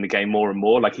involved in the game more and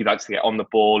more. He likes to get on the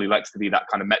ball. He likes to be that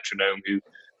kind of metronome who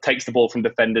takes the ball from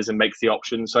defenders and makes the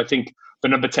options. So I think the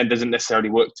number 10 doesn't necessarily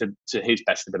work to his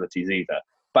best abilities either.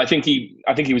 But I think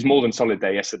he was more than solid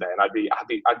there yesterday, and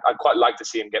I'd quite like to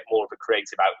see him get more of a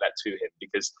creative outlet to him,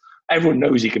 because everyone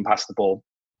knows he can pass the ball,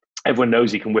 everyone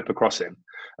knows he can whip across him,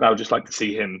 and I would just like to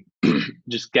see him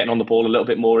just getting on the ball a little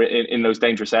bit more in those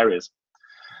dangerous areas.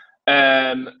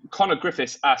 Connor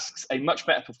Griffiths asks, a much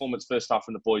better performance first half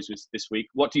from the boys this week.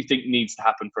 What do you think needs to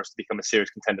happen for us to become a serious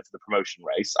contender for the promotion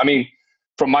race? I mean,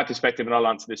 from my perspective, and I'll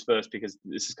answer this first because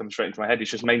this is coming straight into my head,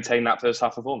 it's just maintain that first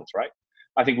half performance, right?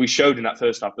 I think we showed in that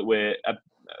first half that we're,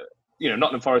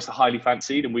 Nottingham Forest are highly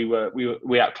fancied, and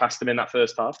we outclassed them in that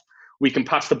first half. We can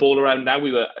pass the ball around now.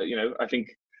 We were, I think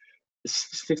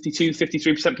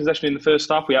 53% possession in the first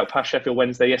half. We outpassed Sheffield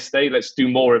Wednesday yesterday. Let's do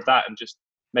more of that and just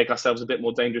make ourselves a bit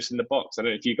more dangerous in the box. I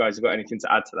don't know if you guys have got anything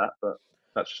to add to that, but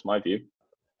that's just my view.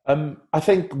 I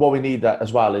think what we need that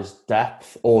as well is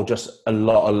depth, or just a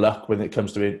lot of luck when it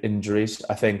comes to injuries.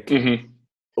 I think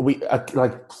we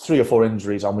like 3 or 4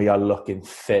 injuries and we are looking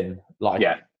thin. Like,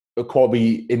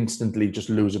 we instantly just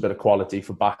lose a bit of quality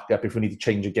for backup. If we need to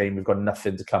change a game, we've got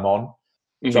nothing to come on.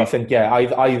 So I think,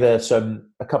 either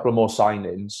a couple of more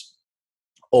signings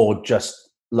or just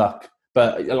luck.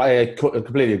 But I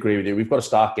completely agree with you. We've got to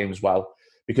start games well,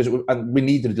 because and we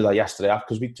needed to do that yesterday,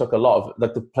 because we took a lot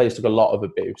of, the players took a lot of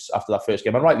abuse after that first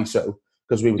game, and rightly so,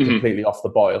 because we were completely off the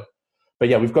boil. But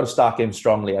yeah, we've got to start games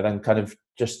strongly and then kind of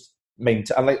just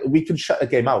maintain. And we can shut a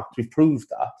game out. We've proved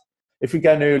that. If we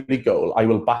get an early goal, I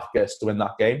will back us to win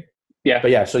that game. Yeah.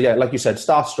 But so like you said,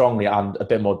 start strongly and a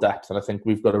bit more depth, and I think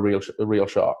we've got a real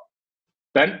shot.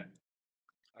 Ben?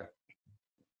 I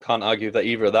can't argue with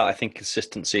either of that. I think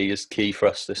consistency is key for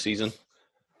us this season.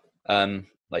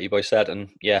 Like you boys said, and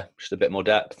just a bit more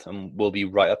depth, and we'll be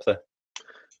right up there.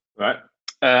 Right.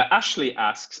 Ashley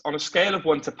asks, on a scale of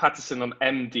 1 to Patterson on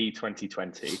MD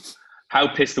 2020, how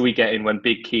pissed are we getting when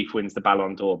Big Keith wins the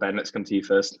Ballon d'Or? Ben, let's come to you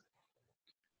first.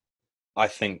 I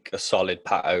think a solid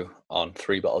Pato on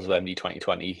 3 bottles of MD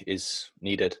 2020 is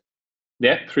needed.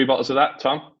 Yeah, 3 bottles of that,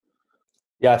 Tom?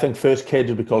 Yeah, I think first kid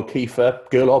would be called Kieffer,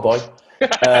 girl or boy.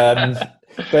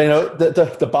 But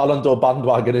the Ballon d'Or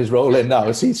bandwagon is rolling now.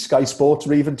 I see Sky Sports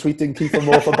were even tweeting Kieffer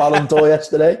Moore for Ballon d'Or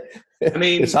yesterday. I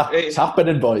mean, it's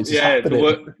happening, boys. It's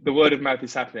happening. The word of mouth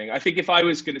is happening. I think if I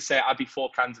was going to say it, I'd be 4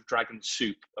 cans of Dragon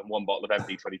soup and 1 bottle of MD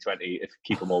 2020 if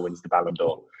Kieffer Moore wins the Ballon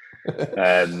d'Or.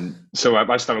 So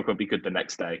my stomach won't be good the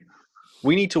next day.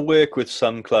 We need to work with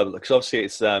some clubs, because obviously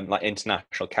it's like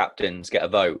international captains get a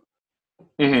vote.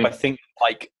 I think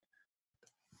like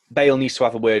Bale needs to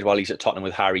have a word while he's at Tottenham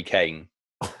with Harry Kane.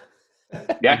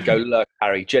 Go, look,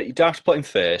 Harry, you don't have to put him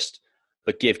first,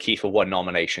 but give Kieffer 1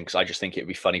 nomination, because I just think it would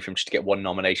be funny for him just to get 1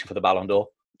 nomination for the Ballon d'Or.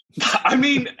 I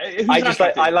mean,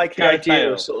 I like the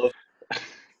idea of sort of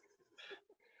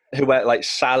who went like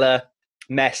Salah,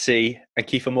 Messi, and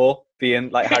Kieffer Moore being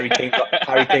like Harry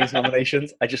Kane's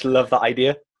nominations. I just love that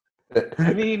idea.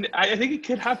 I mean, I think it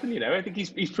could happen, I think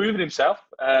he's proven himself.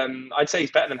 I'd say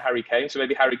he's better than Harry Kane, so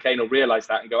maybe Harry Kane will realise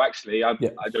that and go, actually, I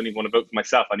don't even want to vote for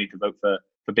myself. I need to vote for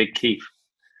Big Keith.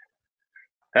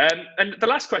 And the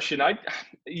last question,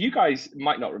 you guys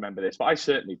might not remember this, but I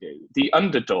certainly do. The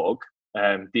underdog,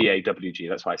 DAWG,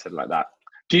 that's why I said it like that.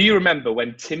 Do you remember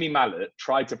when Timmy Mallett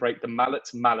tried to break the Mallet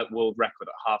world record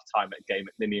at half-time at a game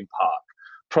at Ninian Park?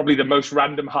 Probably the most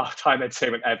random half-time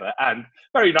entertainment ever. And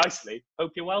very nicely,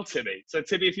 hope you're well, Timmy. So,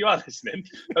 Timmy, if you are listening,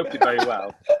 hope you're very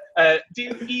well.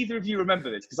 Do either of you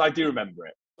remember this? Because I do remember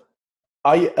it.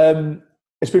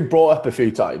 It's been brought up a few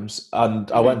times,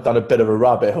 and I went down a bit of a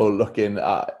rabbit hole looking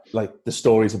at like the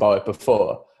stories about it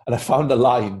before, and I found a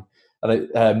line,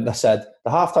 and I said, the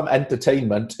half-time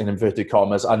entertainment, in inverted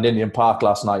commas, at Ninian Park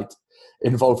last night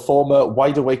involved former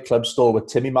Wide Awake Club stalwart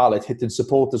Timmy Mallett hitting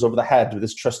supporters over the head with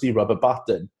his trusty rubber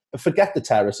baton. But forget the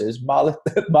terraces, Mallett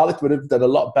would have done a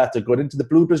lot better going into the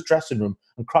Bluebirds dressing room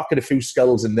and cracking a few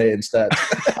skulls in there instead.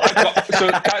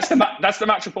 So that's the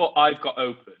match report I've got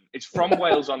open. It's from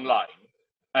Wales Online.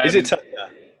 Is it?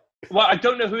 Well, I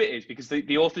don't know who it is, because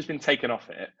the author's been taken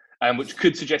off it, which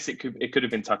could suggest it could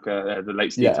have been Tucker, the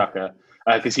late Steve Tucker,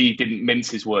 because he didn't mince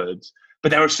his words. But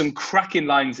there are some cracking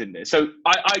lines in there. So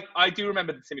I do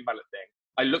remember the Timmy Mallett thing.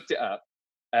 I looked it up.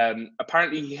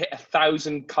 Apparently, he hit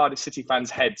 1,000 Cardiff City fans'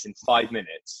 heads in 5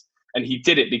 minutes, and he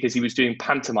did it because he was doing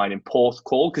pantomime in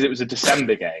Porthcawl, because it was a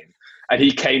December game, and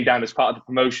he came down as part of the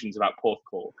promotions about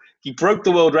Porthcawl. He broke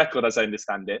the world record, as I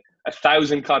understand it.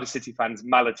 1,000 Cardiff City fans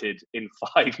malleted in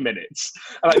 5 minutes.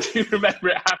 And I do remember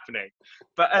it happening.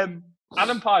 But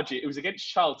Alan Pardew, it was against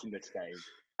Charlton this game.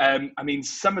 I mean,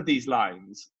 some of these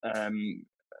lines,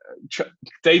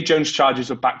 Dave Jones'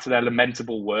 Chargers were back to their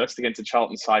lamentable worst against a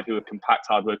Charlton side who were compact,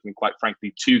 hardworking, and quite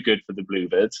frankly, too good for the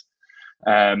Bluebirds.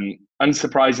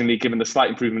 Unsurprisingly, given the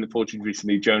slight improvement of fortunes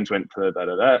recently, Jones went for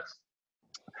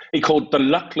He called the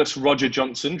luckless Roger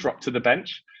Johnson dropped to the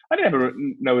bench. I didn't ever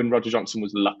know when Roger Johnson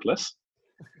was luckless.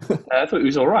 I thought he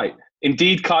was all right.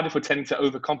 Indeed, Cardiff were tending to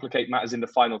overcomplicate matters in the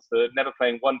final third, never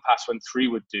playing 1 pass when 3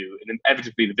 would do, and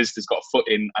inevitably the visitors got a foot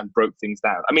in and broke things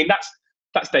down. I mean,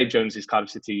 that's Dave Jones's Cardiff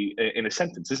City in a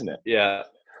sentence, isn't it? Yeah.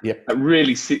 Yep. It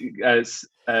really sewed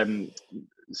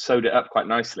it up quite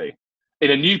nicely.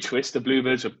 In a new twist, the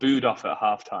Bluebirds were booed off at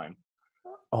half-time.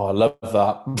 Oh, I love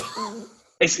that.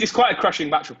 It's quite a crushing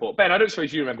match report. Ben, I don't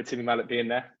suppose you remember Timmy Mallett being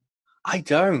there? I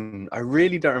don't. I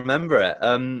really don't remember it.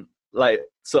 I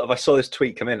saw this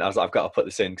tweet come in. I was like, I've got to put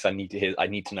this in because I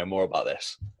need to know more about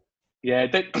this. Yeah,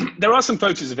 there are some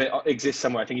photos of it exist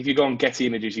somewhere. I think if you go on Getty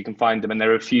Images, you can find them, and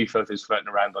there are a few photos floating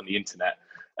around on the internet.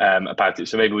 about it.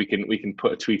 So maybe we can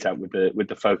put a tweet out with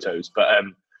the photos. But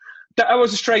that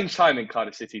was a strange time in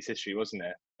Cardiff City's history, wasn't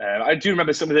it? I do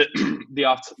remember some of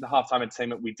the halftime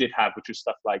entertainment we did have, which was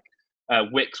stuff like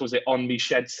Wicks, was it On Me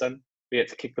Shed, son? We had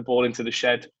to kick the ball into the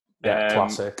shed. Yeah,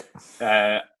 classic.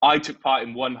 I took part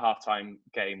in one halftime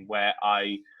game where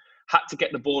I had to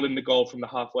get the ball in the goal from the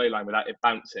halfway line without it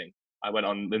bouncing. I went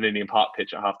on the Ninian Park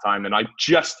pitch at halftime and I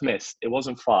just missed. It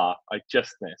wasn't far. I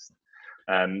just missed.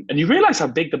 And you realise how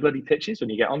big the bloody pitch is when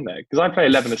you get on there. Because I play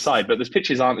 11-a-side, but those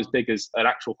pitches aren't as big as an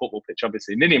actual football pitch,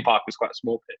 obviously. Ninian Park was quite a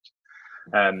small pitch.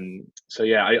 So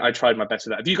yeah, I tried my best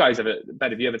with that. Have you guys have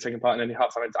you ever taken part in any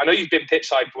halftime? I know you've been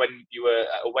pitchside when you were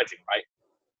at a wedding, right?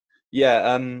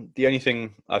 Yeah, the only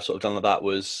thing I've sort of done like that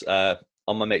was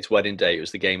on my mate's wedding day. It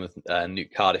was the game of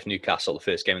Cardiff Newcastle, the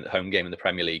first game, the home game in the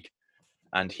Premier League,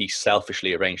 and he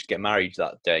selfishly arranged to get married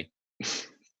that day.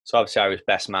 So obviously I was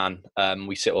best man.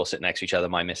 We all sit next to each other.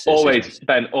 My missus. Always,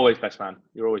 Ben. Always best man.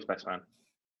 You're always best man.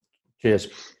 Cheers.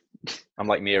 I'm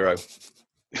like Miro.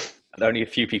 And only a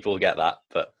few people get that,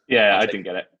 but yeah, I didn't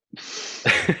get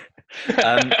it.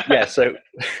 Yeah, so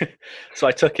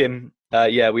I took him.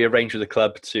 We arranged with the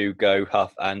club to go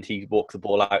half, and he walked the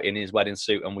ball out in his wedding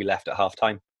suit, and we left at half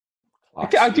time.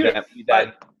 I do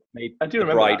Made I do the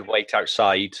remember bride that. wait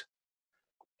outside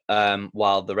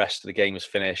while the rest of the game was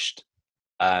finished,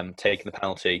 taking the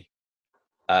penalty,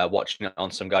 watching it on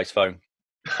some guy's phone.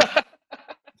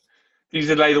 Did you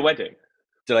delay the wedding?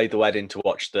 Delayed the wedding to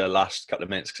watch the last couple of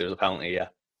minutes because it was a penalty. Yeah,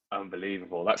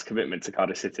 unbelievable. That's commitment to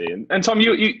Cardiff City. And Tom,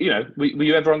 you know, were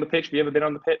you ever on the pitch? Have you ever been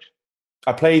on the pitch?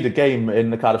 I played a game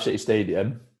in the Cardiff City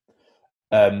Stadium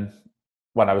when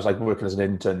I was like working as an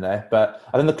intern there. But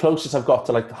I think the closest I've got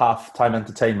to like half-time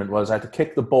entertainment was I had to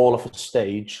kick the ball off a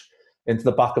stage into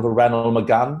the back of a Renault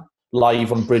Megane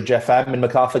live on Bridge FM in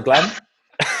MacArthur Glen.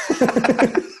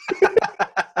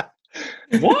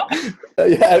 What?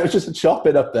 Yeah, it was just a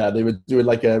shopping up there. They were doing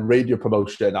like a radio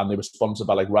promotion and they were sponsored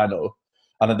by like Renault.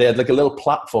 And then they had like a little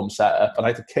platform set up and I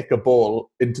had to kick a ball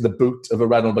into the boot of a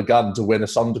Renault Megane to win a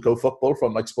Sondico football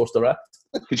from like Sports Direct.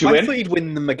 Did you I win? thought you'd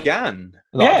win the McGann.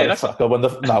 No, Yeah, that's I won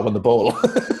the ball.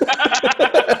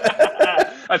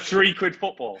 A £3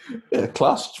 football. Yeah,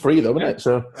 class. It's free though, isn't it?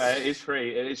 So it is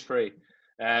free. It is free.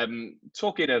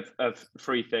 Talking of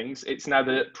free things, it's now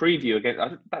the preview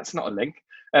against. That's not a link.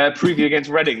 Preview against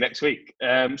Reading next week.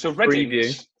 So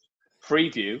Reading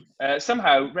preview.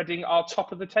 Somehow Reading are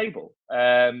top of the table.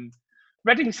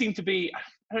 Reading seem to be.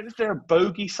 I don't know if they're a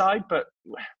bogey side, but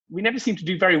we never seem to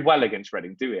do very well against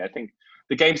Reading, do we? I think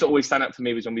the games that always stand out for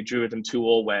me was when we drew them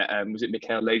 2-2, where was it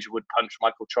Mikhail Leisurewood punched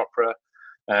Michael Chopra.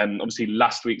 Obviously,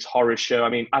 last week's horror show. I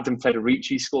mean, Adam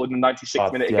Federici scored in the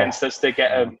 96th minute against us to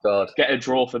get a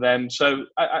draw for them. So,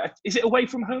 is it away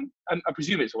from home? I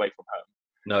presume it's away from home.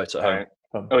 No, it's at home.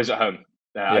 Oh, is it home?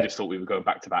 I just thought we would go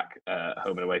back-to-back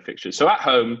home and away fixtures. So at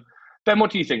home, Ben, what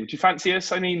do you think? Do you fancy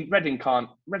us? I mean, Reading aren't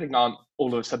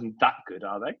all of a sudden that good,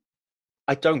 are they?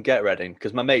 I don't get Reading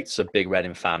because my mate's a big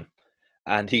Reading fan,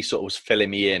 and he sort of was filling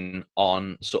me in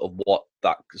on sort of what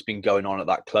that has been going on at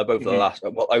that club over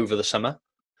over the summer.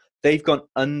 They've gone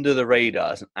under the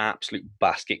radar as an absolute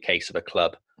basket case of a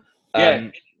club.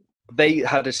 They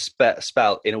had a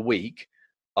spell in a week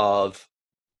of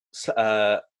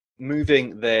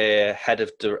moving their head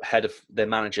of their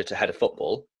manager to head of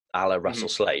football, a la Russell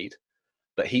Slade,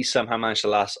 but he somehow managed to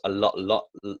last a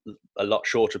lot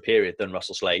shorter period than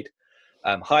Russell Slade.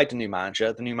 Hired a new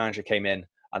manager. The new manager came in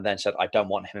and then said, "I don't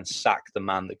want him," and sacked the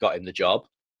man that got him the job.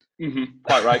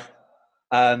 Quite right.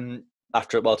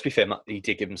 To be fair, he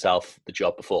did give himself the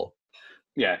job before.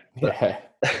 Yeah.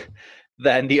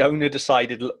 Then the owner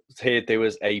decided here there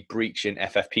was a breach in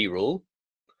FFP rule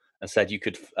and said you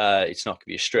could, it's not going to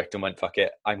be as strict, and went, fuck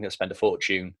it, I'm going to spend a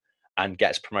fortune and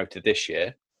gets promoted this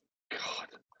year. God.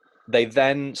 They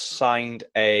then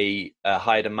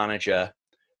hired a manager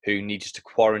who needed to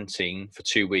quarantine for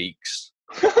 2 weeks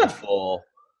before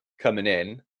coming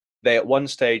in. They at one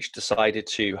stage decided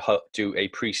to do a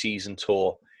pre-season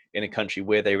tour in a country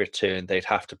where they returned. They'd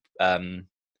have to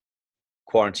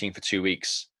quarantine for 2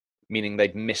 weeks, meaning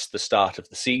they'd missed the start of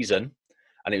the season.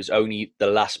 And it was only the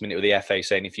last minute with the FA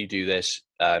saying, if you do this,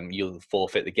 you'll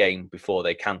forfeit the game, before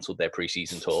they cancelled their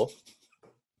pre-season tour.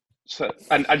 So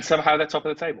and somehow they're top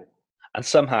of the table. And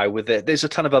somehow there's a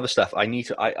ton of other stuff.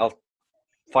 I'll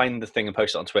find the thing and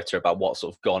post it on Twitter about what's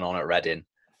sort of gone on at Reading.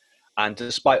 And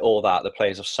despite all that, the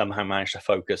players have somehow managed to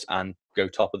focus and go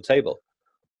top of the table.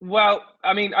 Well,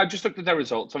 I mean, I just looked at their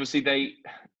results. Obviously, they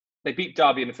beat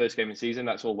Derby in the first game of the season.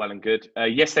 That's all well and good.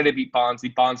 Yesterday, they beat Barnsley.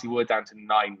 Barnsley were down to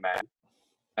 9 men.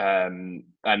 And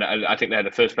I think they had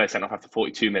the first player sent off after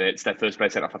 42 minutes, their first player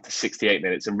sent off after 68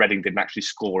 minutes, and Reading didn't actually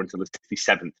score until the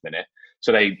 67th minute.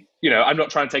 So I'm not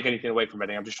trying to take anything away from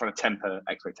Reading. I'm just trying to temper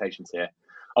expectations here.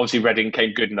 Obviously, Reading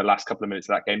came good in the last couple of minutes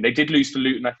of that game. They did lose to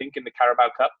Luton, I think, in the Carabao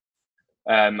Cup.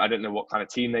 I don't know what kind of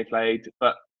team they played,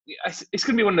 but it's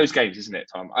going to be one of those games, isn't it,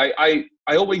 Tom? I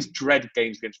always dread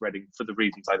games against Reading for the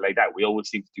reasons I laid out. We always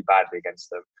seem to do badly against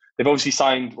them. They've obviously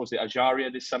signed,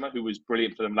 Ajaria this summer, who was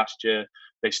brilliant for them last year.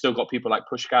 They've still got people like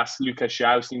Puskás. Lucas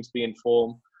João seems to be in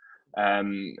form.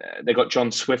 They've got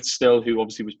John Swift still, who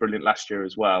obviously was brilliant last year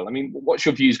as well. I mean, what's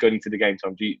your views going into the game,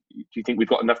 Tom? Do you think we've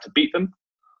got enough to beat them?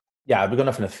 Yeah, we've got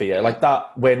nothing to fear. Like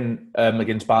that win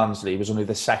against Barnsley was only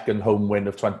the second home win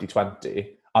of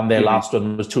 2020, and their last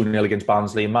one was 2-0 against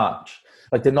Barnsley in March.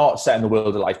 Like, they're not setting the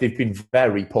world alight. They've been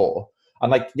very poor.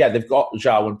 And they've got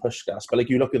João and Puskás, but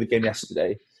you look at the game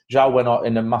yesterday, João went out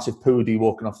in a massive poodie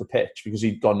walking off the pitch because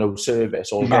he'd got no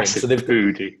service all game. So they've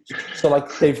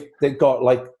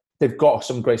got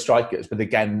some great strikers, but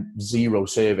again, zero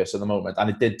service at the moment. And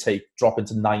it did drop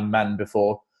into 9 men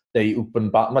before they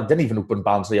didn't even open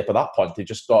Barnsley up at that point.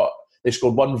 They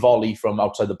scored one volley from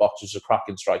outside the box, which was a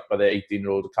cracking strike by their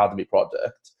 18-year-old academy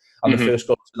product. And the first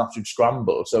goal was an absolute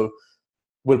scramble. So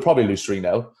we'll probably lose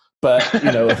 3-0. But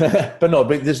but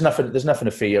there's nothing to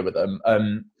fear with them.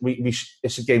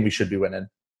 It's a game we should be winning.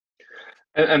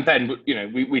 And Ben,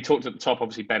 we talked at the top.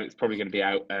 Obviously, Bennett's probably going to be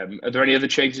out. Are there any other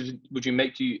changes would you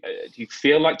make? Do you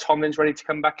feel like Tomlin's ready to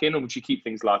come back in, or would you keep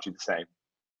things largely the same?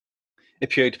 It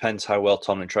purely depends how well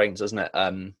Tomlin trains, doesn't it?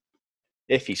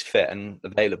 If he's fit and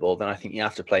available, then I think you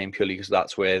have to play him purely because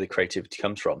that's where the creativity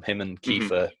comes from. Him and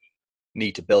Kieffer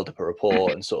need to build up a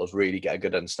rapport and sort of really get a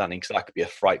good understanding, because that could be a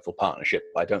frightful partnership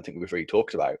I don't think we've really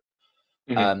talked about.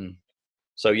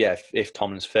 So yeah, if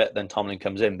Tomlin's fit, then Tomlin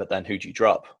comes in, but then who do you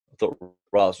drop? I thought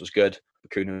Raz was good,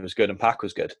 Bakuna was good, and Pack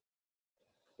was good.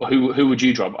 Well, who would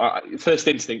you drop? First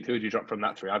instinct, who would you drop from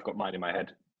that three? I've got mine in my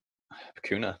head.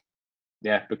 Bakuna.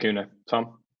 Yeah, Bakuna.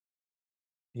 Tom?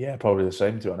 Yeah, probably the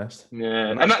same, to be honest.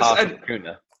 Yeah, and that's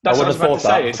Bakuna. That's what I was about to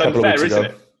say. It's unfair, isn't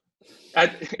it?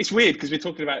 It's weird because we're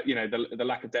talking about the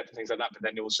lack of depth and things like that, but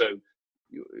then also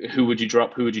who would you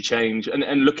drop, who would you change,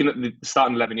 and looking at the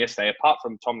starting 11 yesterday, apart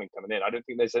from Tomlin coming in, I don't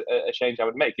think there's a change I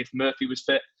would make. If Murphy was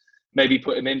fit, maybe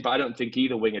put him in, but I don't think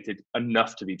either winger did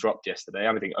enough to be dropped yesterday.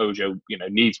 I think Ojo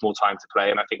needs more time to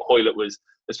play, and I think Hoylett was,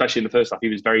 especially in the first half, he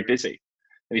was very busy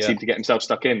and he seemed to get himself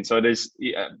stuck in. So there's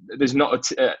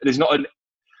not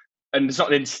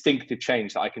an instinctive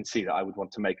change that I can see that I would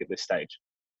want to make at this stage.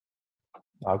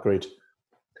 Agreed.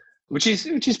 Which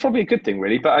is probably a good thing,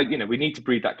 really. But we need to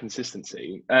breed that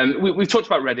consistency. We've talked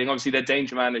about Reading. Obviously, their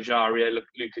danger man, Ajaria,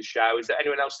 Lucas João. Is there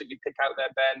anyone else that you pick out there,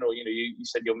 Ben? Or you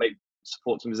said you'll make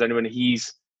support him. Is there anyone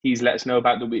he's let us know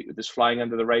about the week that's flying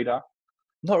under the radar?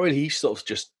 Not really. He sort of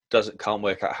just can't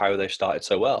work out how they've started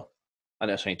so well. I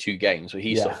know it's only 2 games, but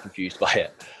he's sort of confused by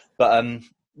it. But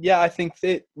I think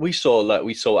that we saw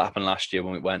what happened last year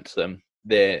when we went to them.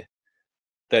 They're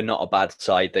not a bad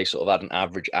side. They sort of had an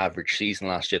average season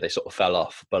last year. They sort of fell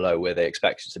off below where they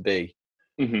expected to be.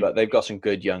 But they've got some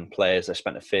good young players. They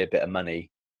spent a fair bit of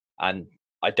money. And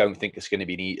I don't think it's going to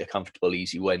be a comfortable,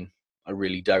 easy win. I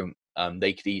really don't.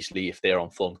 They could easily, if they're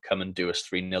on form, come and do us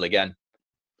 3-0 again.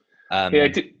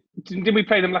 Did we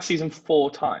play them last season 4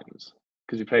 times?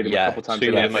 Because we played them a couple of times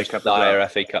in the FA Cup as well.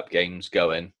 FA Cup games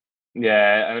going.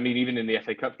 Yeah, I mean, even in the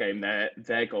FA Cup game,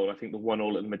 their goal, I think the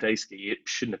 1-1 at the Medeski, it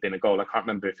shouldn't have been a goal. I can't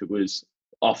remember if it was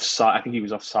offside. I think he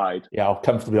was offside. Yeah,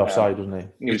 comfortably offside, wasn't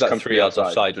he? He was like 3 yards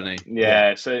offside, wasn't he?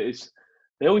 Yeah, so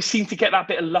they always seem to get that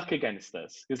bit of luck against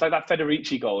us. It's like that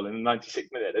Federici goal in the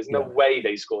 96th minute. There's no way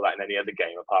they score that in any other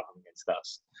game apart from against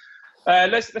us.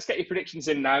 Let's get your predictions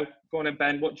in now. Go on then,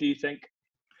 Ben. What do you think?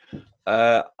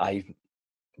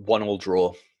 1-1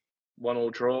 draw.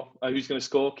 1-1 draw. Who's going to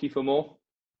score? Kieffer Moore?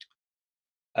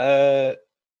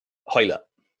 Hoylett.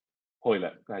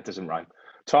 That doesn't rhyme.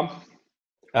 Tom?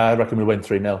 I reckon we'll win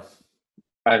 3-0.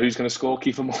 Who's going to score?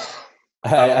 Kieffer Moore?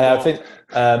 I think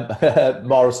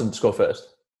Morrison to score first.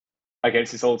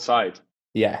 Against his old side?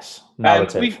 Yes.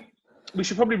 Narrative. We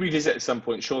should probably revisit at some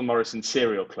point Sean Morrison's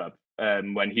cereal club.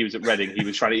 When he was at Reading, he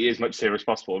was trying to eat as much cereal as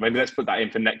possible. Maybe let's put that in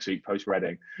for next week post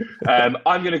Reading. I'm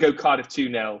going to go Cardiff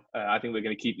 2-0. I think we're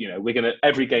going to keep.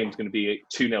 Every game's going to be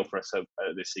 2-0 for us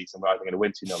this season. We're either going to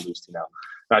win 2-0, lose 2-0.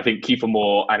 And I think Kieffer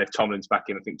Moore, and if Tomlin's back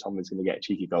in, I think Tomlin's going to get a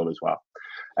cheeky goal as well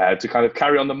to kind of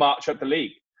carry on the march up the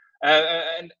league.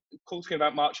 And talking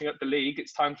about marching up the league,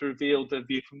 it's time to reveal the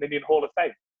Huw From The Ninian Hall of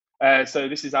Fame. So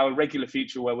this is our regular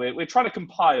feature where we're trying to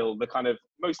compile the kind of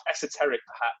most esoteric,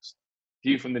 perhaps,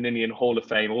 View from the Ninian Hall of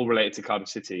Fame, all related to Cardiff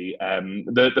City.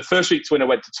 The first week's winner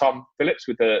went to Tom Phillips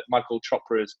with the Michael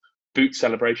Chopra's boot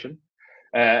celebration.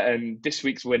 And this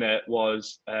week's winner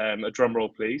was, a drum roll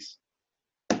please.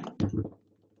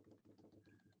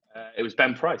 It was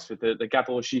Ben Price with the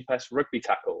Gabor Gipes rugby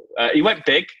tackle. He went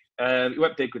big. He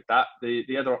went big with that.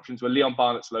 The other options were Leon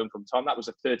Barnett's loan from Tom. That was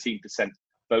a 13%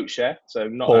 vote share, so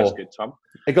not as good, Tom.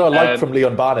 It got a like from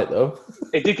Leon Barnett, though.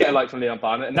 It did get a like from Leon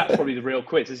Barnett, and that's probably the real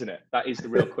quiz, isn't it? That is the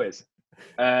real quiz.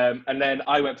 And then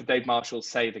I went for Dave Marshall's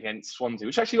save against Swansea,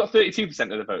 which actually got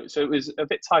 32% of the vote. So it was a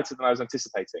bit tighter than I was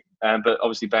anticipating. But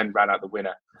obviously Ben ran out the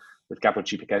winner with Gabor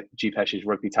Gipes'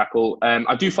 rugby tackle.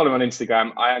 I do follow him on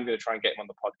Instagram. I am going to try and get him on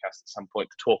the podcast at some point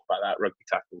to talk about that rugby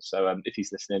tackle. So if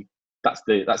he's listening, that's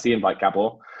the invite,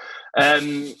 Gabor.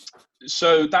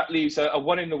 So that leaves a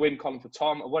 1 in the win column for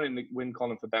Tom, a 1 in the win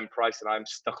column for Ben Price, and I'm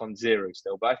stuck on 0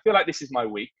 still. But I feel like this is my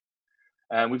week.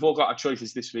 We've all got our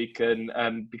choices this week,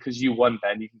 and because you won,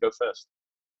 Ben, you can go first.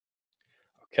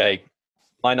 Okay.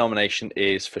 My nomination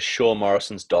is for Sean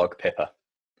Morrison's dog, Pippa.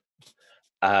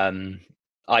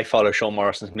 I follow Sean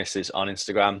Morrison's missus on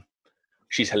Instagram.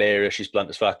 She's hilarious. She's blunt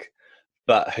as fuck.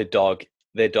 But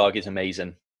their dog is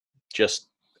amazing. Just,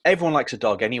 everyone likes a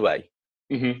dog anyway.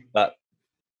 Mm-hmm. But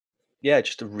yeah,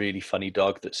 just a really funny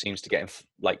dog that seems to get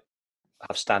have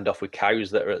standoff with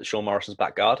cows that are at Sean Morrison's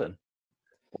back garden.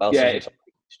 What else is it?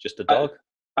 It's just a dog.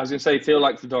 I was going to say, I feel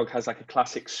like the dog has like a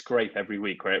classic scrape every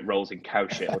week where it rolls in cow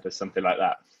shit or does something like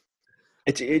that.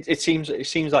 It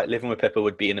seems like living with Pippa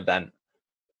would be an event.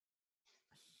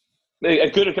 A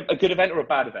good event or a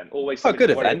bad event? Always a good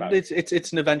event.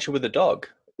 It's an adventure with a dog.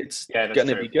 It's going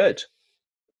to be good.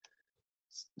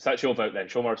 So that's your vote then,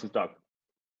 Sean Morrison's dog.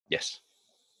 Yes.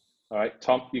 All right,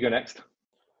 Tom, you go next.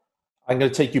 I'm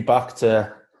going to take you back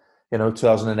to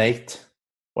 2008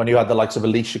 when you had the likes of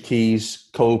Alicia Keys,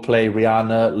 Coldplay,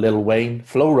 Rihanna, Lil Wayne,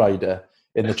 Flow Rider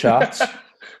in the charts.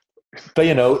 But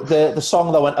the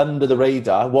song that went under the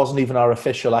radar wasn't even our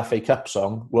official FA Cup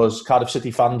song. Was Cardiff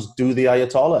City fans "Do the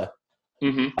Ayatollah"?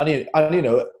 Mm-hmm.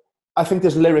 And I think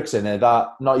there's lyrics in it that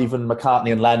not even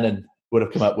McCartney and Lennon would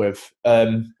have come up with.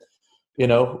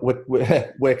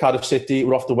 We're Cardiff City,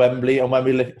 we're off to Wembley, and when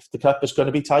we lift the cup, it's going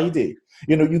to be tidy.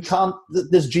 You can't.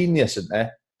 There's genius in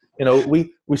there.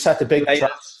 We set a big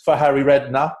trap for Harry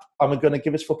Redknapp, and we're going to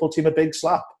give his football team a big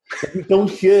slap. You don't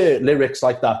hear lyrics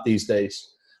like that these days.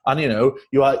 And you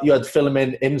had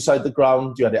filming inside the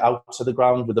ground, you had it outside the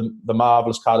ground with the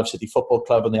marvellous Cardiff City Football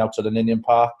Club on the outside of Ninian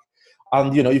Park,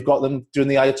 and you've got them doing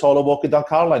the Ayatollah walking down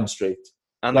Caroline Street.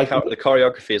 And the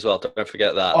choreography as well, don't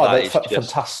forget that. Oh, that's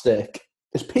fantastic.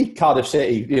 It's peak Cardiff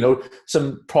City,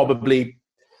 some probably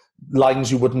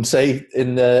lines you wouldn't say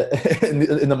in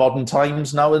the modern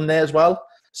times now and there as well.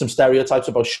 Some stereotypes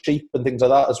about sheep and things like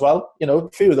that as well. A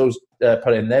few of those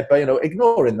put in there, but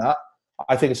ignoring that,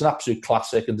 I think it's an absolute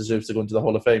classic and deserves to go into the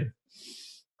Hall of Fame.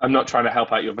 I'm not trying to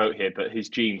help out your vote here, but his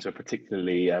jeans are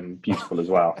particularly beautiful as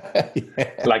well.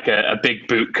 Yeah. Like a big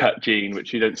boot cut jean,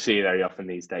 which you don't see very often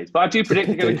these days. But I do predict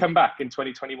they're going to come back in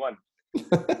 2021.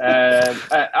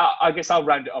 I guess I'll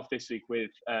round it off this week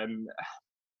with,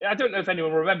 I don't know if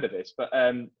anyone will remember this, but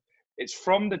it's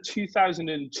from the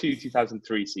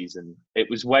 2002-2003 season. It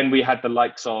was when we had the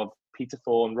likes of Peter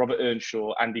Thorne, Robert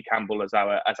Earnshaw, Andy Campbell as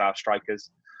our strikers.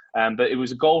 But it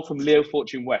was a goal from Leo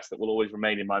Fortune West that will always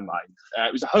remain in my mind.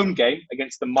 It was a home game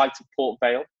against the might of Port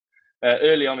Vale.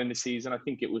 Early on in the season, I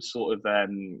think it was sort of,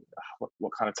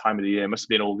 what kind of time of the year? It must have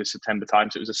been August, September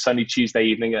time. So it was a sunny Tuesday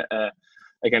evening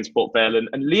against Port Vale. And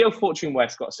Leo Fortune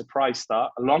West got a surprise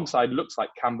start alongside, looks like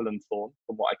Campbell and Thorne,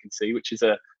 from what I can see, which is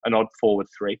an odd forward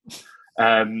three.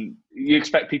 You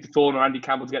expect Peter Thorne or Andy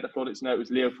Campbell to get the plaudits. No, it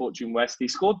was Leo Fortune West. He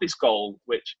scored this goal,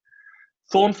 which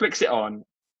Thorne flicks it on.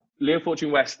 Leo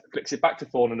Fortune West flicks it back to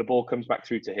Thorne and the ball comes back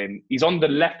through to him. He's on the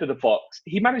left of the box.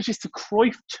 He manages to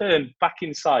Cruyff turn back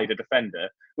inside a defender,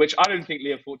 which I don't think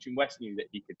Leo Fortune West knew that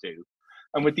he could do.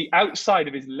 And with the outside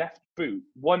of his left boot,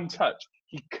 one touch,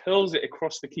 he curls it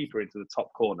across the keeper into the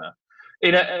top corner.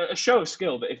 In a show of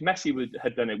skill that if Messi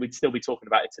had done it, we'd still be talking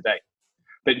about it today.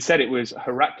 But instead it was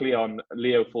Heraklion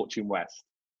Leo Fortune West.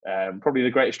 Probably the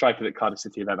greatest striker that Cardiff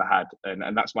City have ever had.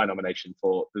 And that's my nomination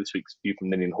for this week's View from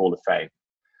the Ninian Hall of Fame.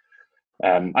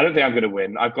 I don't think I'm going to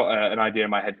win. I've got an idea in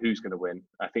my head who's going to win.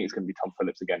 I think it's going to be Tom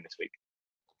Phillips again this week.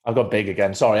 I've got big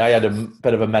again. Sorry, I had a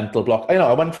bit of a mental block.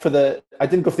 I went for I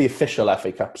didn't go for the official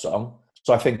FA Cup song,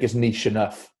 so I think it's niche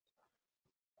enough.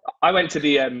 I went to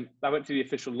the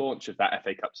official launch of that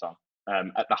FA Cup song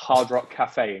at the Hard Rock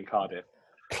Cafe in Cardiff.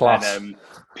 Class. And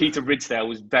Peter Ridsdale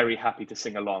was very happy to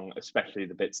sing along, especially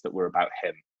the bits that were about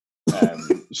him.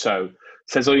 So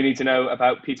says all you need to know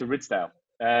about Peter Ridsdale.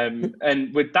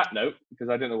 And with that note, because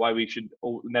I don't know why we should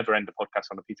never end the podcast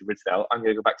on a Peter Ridsdale, I'm going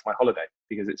to go back to my holiday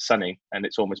because it's sunny and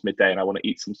it's almost midday and I want to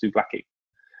eat some souvlaki.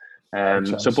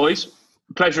 So, boys,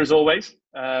 pleasure as always.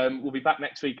 We'll be back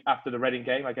next week after the Reading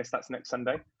game. I guess that's next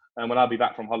Sunday. When I'll be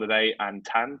back from holiday and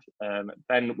tanned.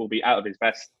 Ben will be out of his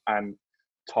vest and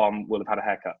Tom will have had a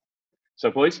haircut.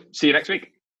 So, boys, see you next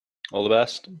week. All the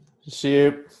best. See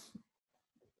you.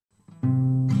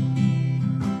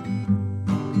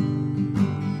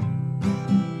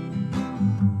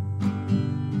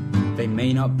 They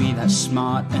may not be that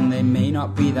smart and they may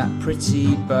not be that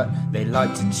pretty, but they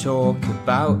like to talk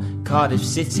about Cardiff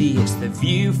City. It's the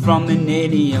view from the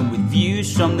Ninian, with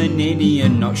views from the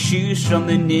Ninian, not shoes from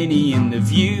the Ninian, the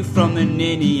view from the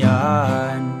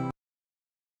Ninian.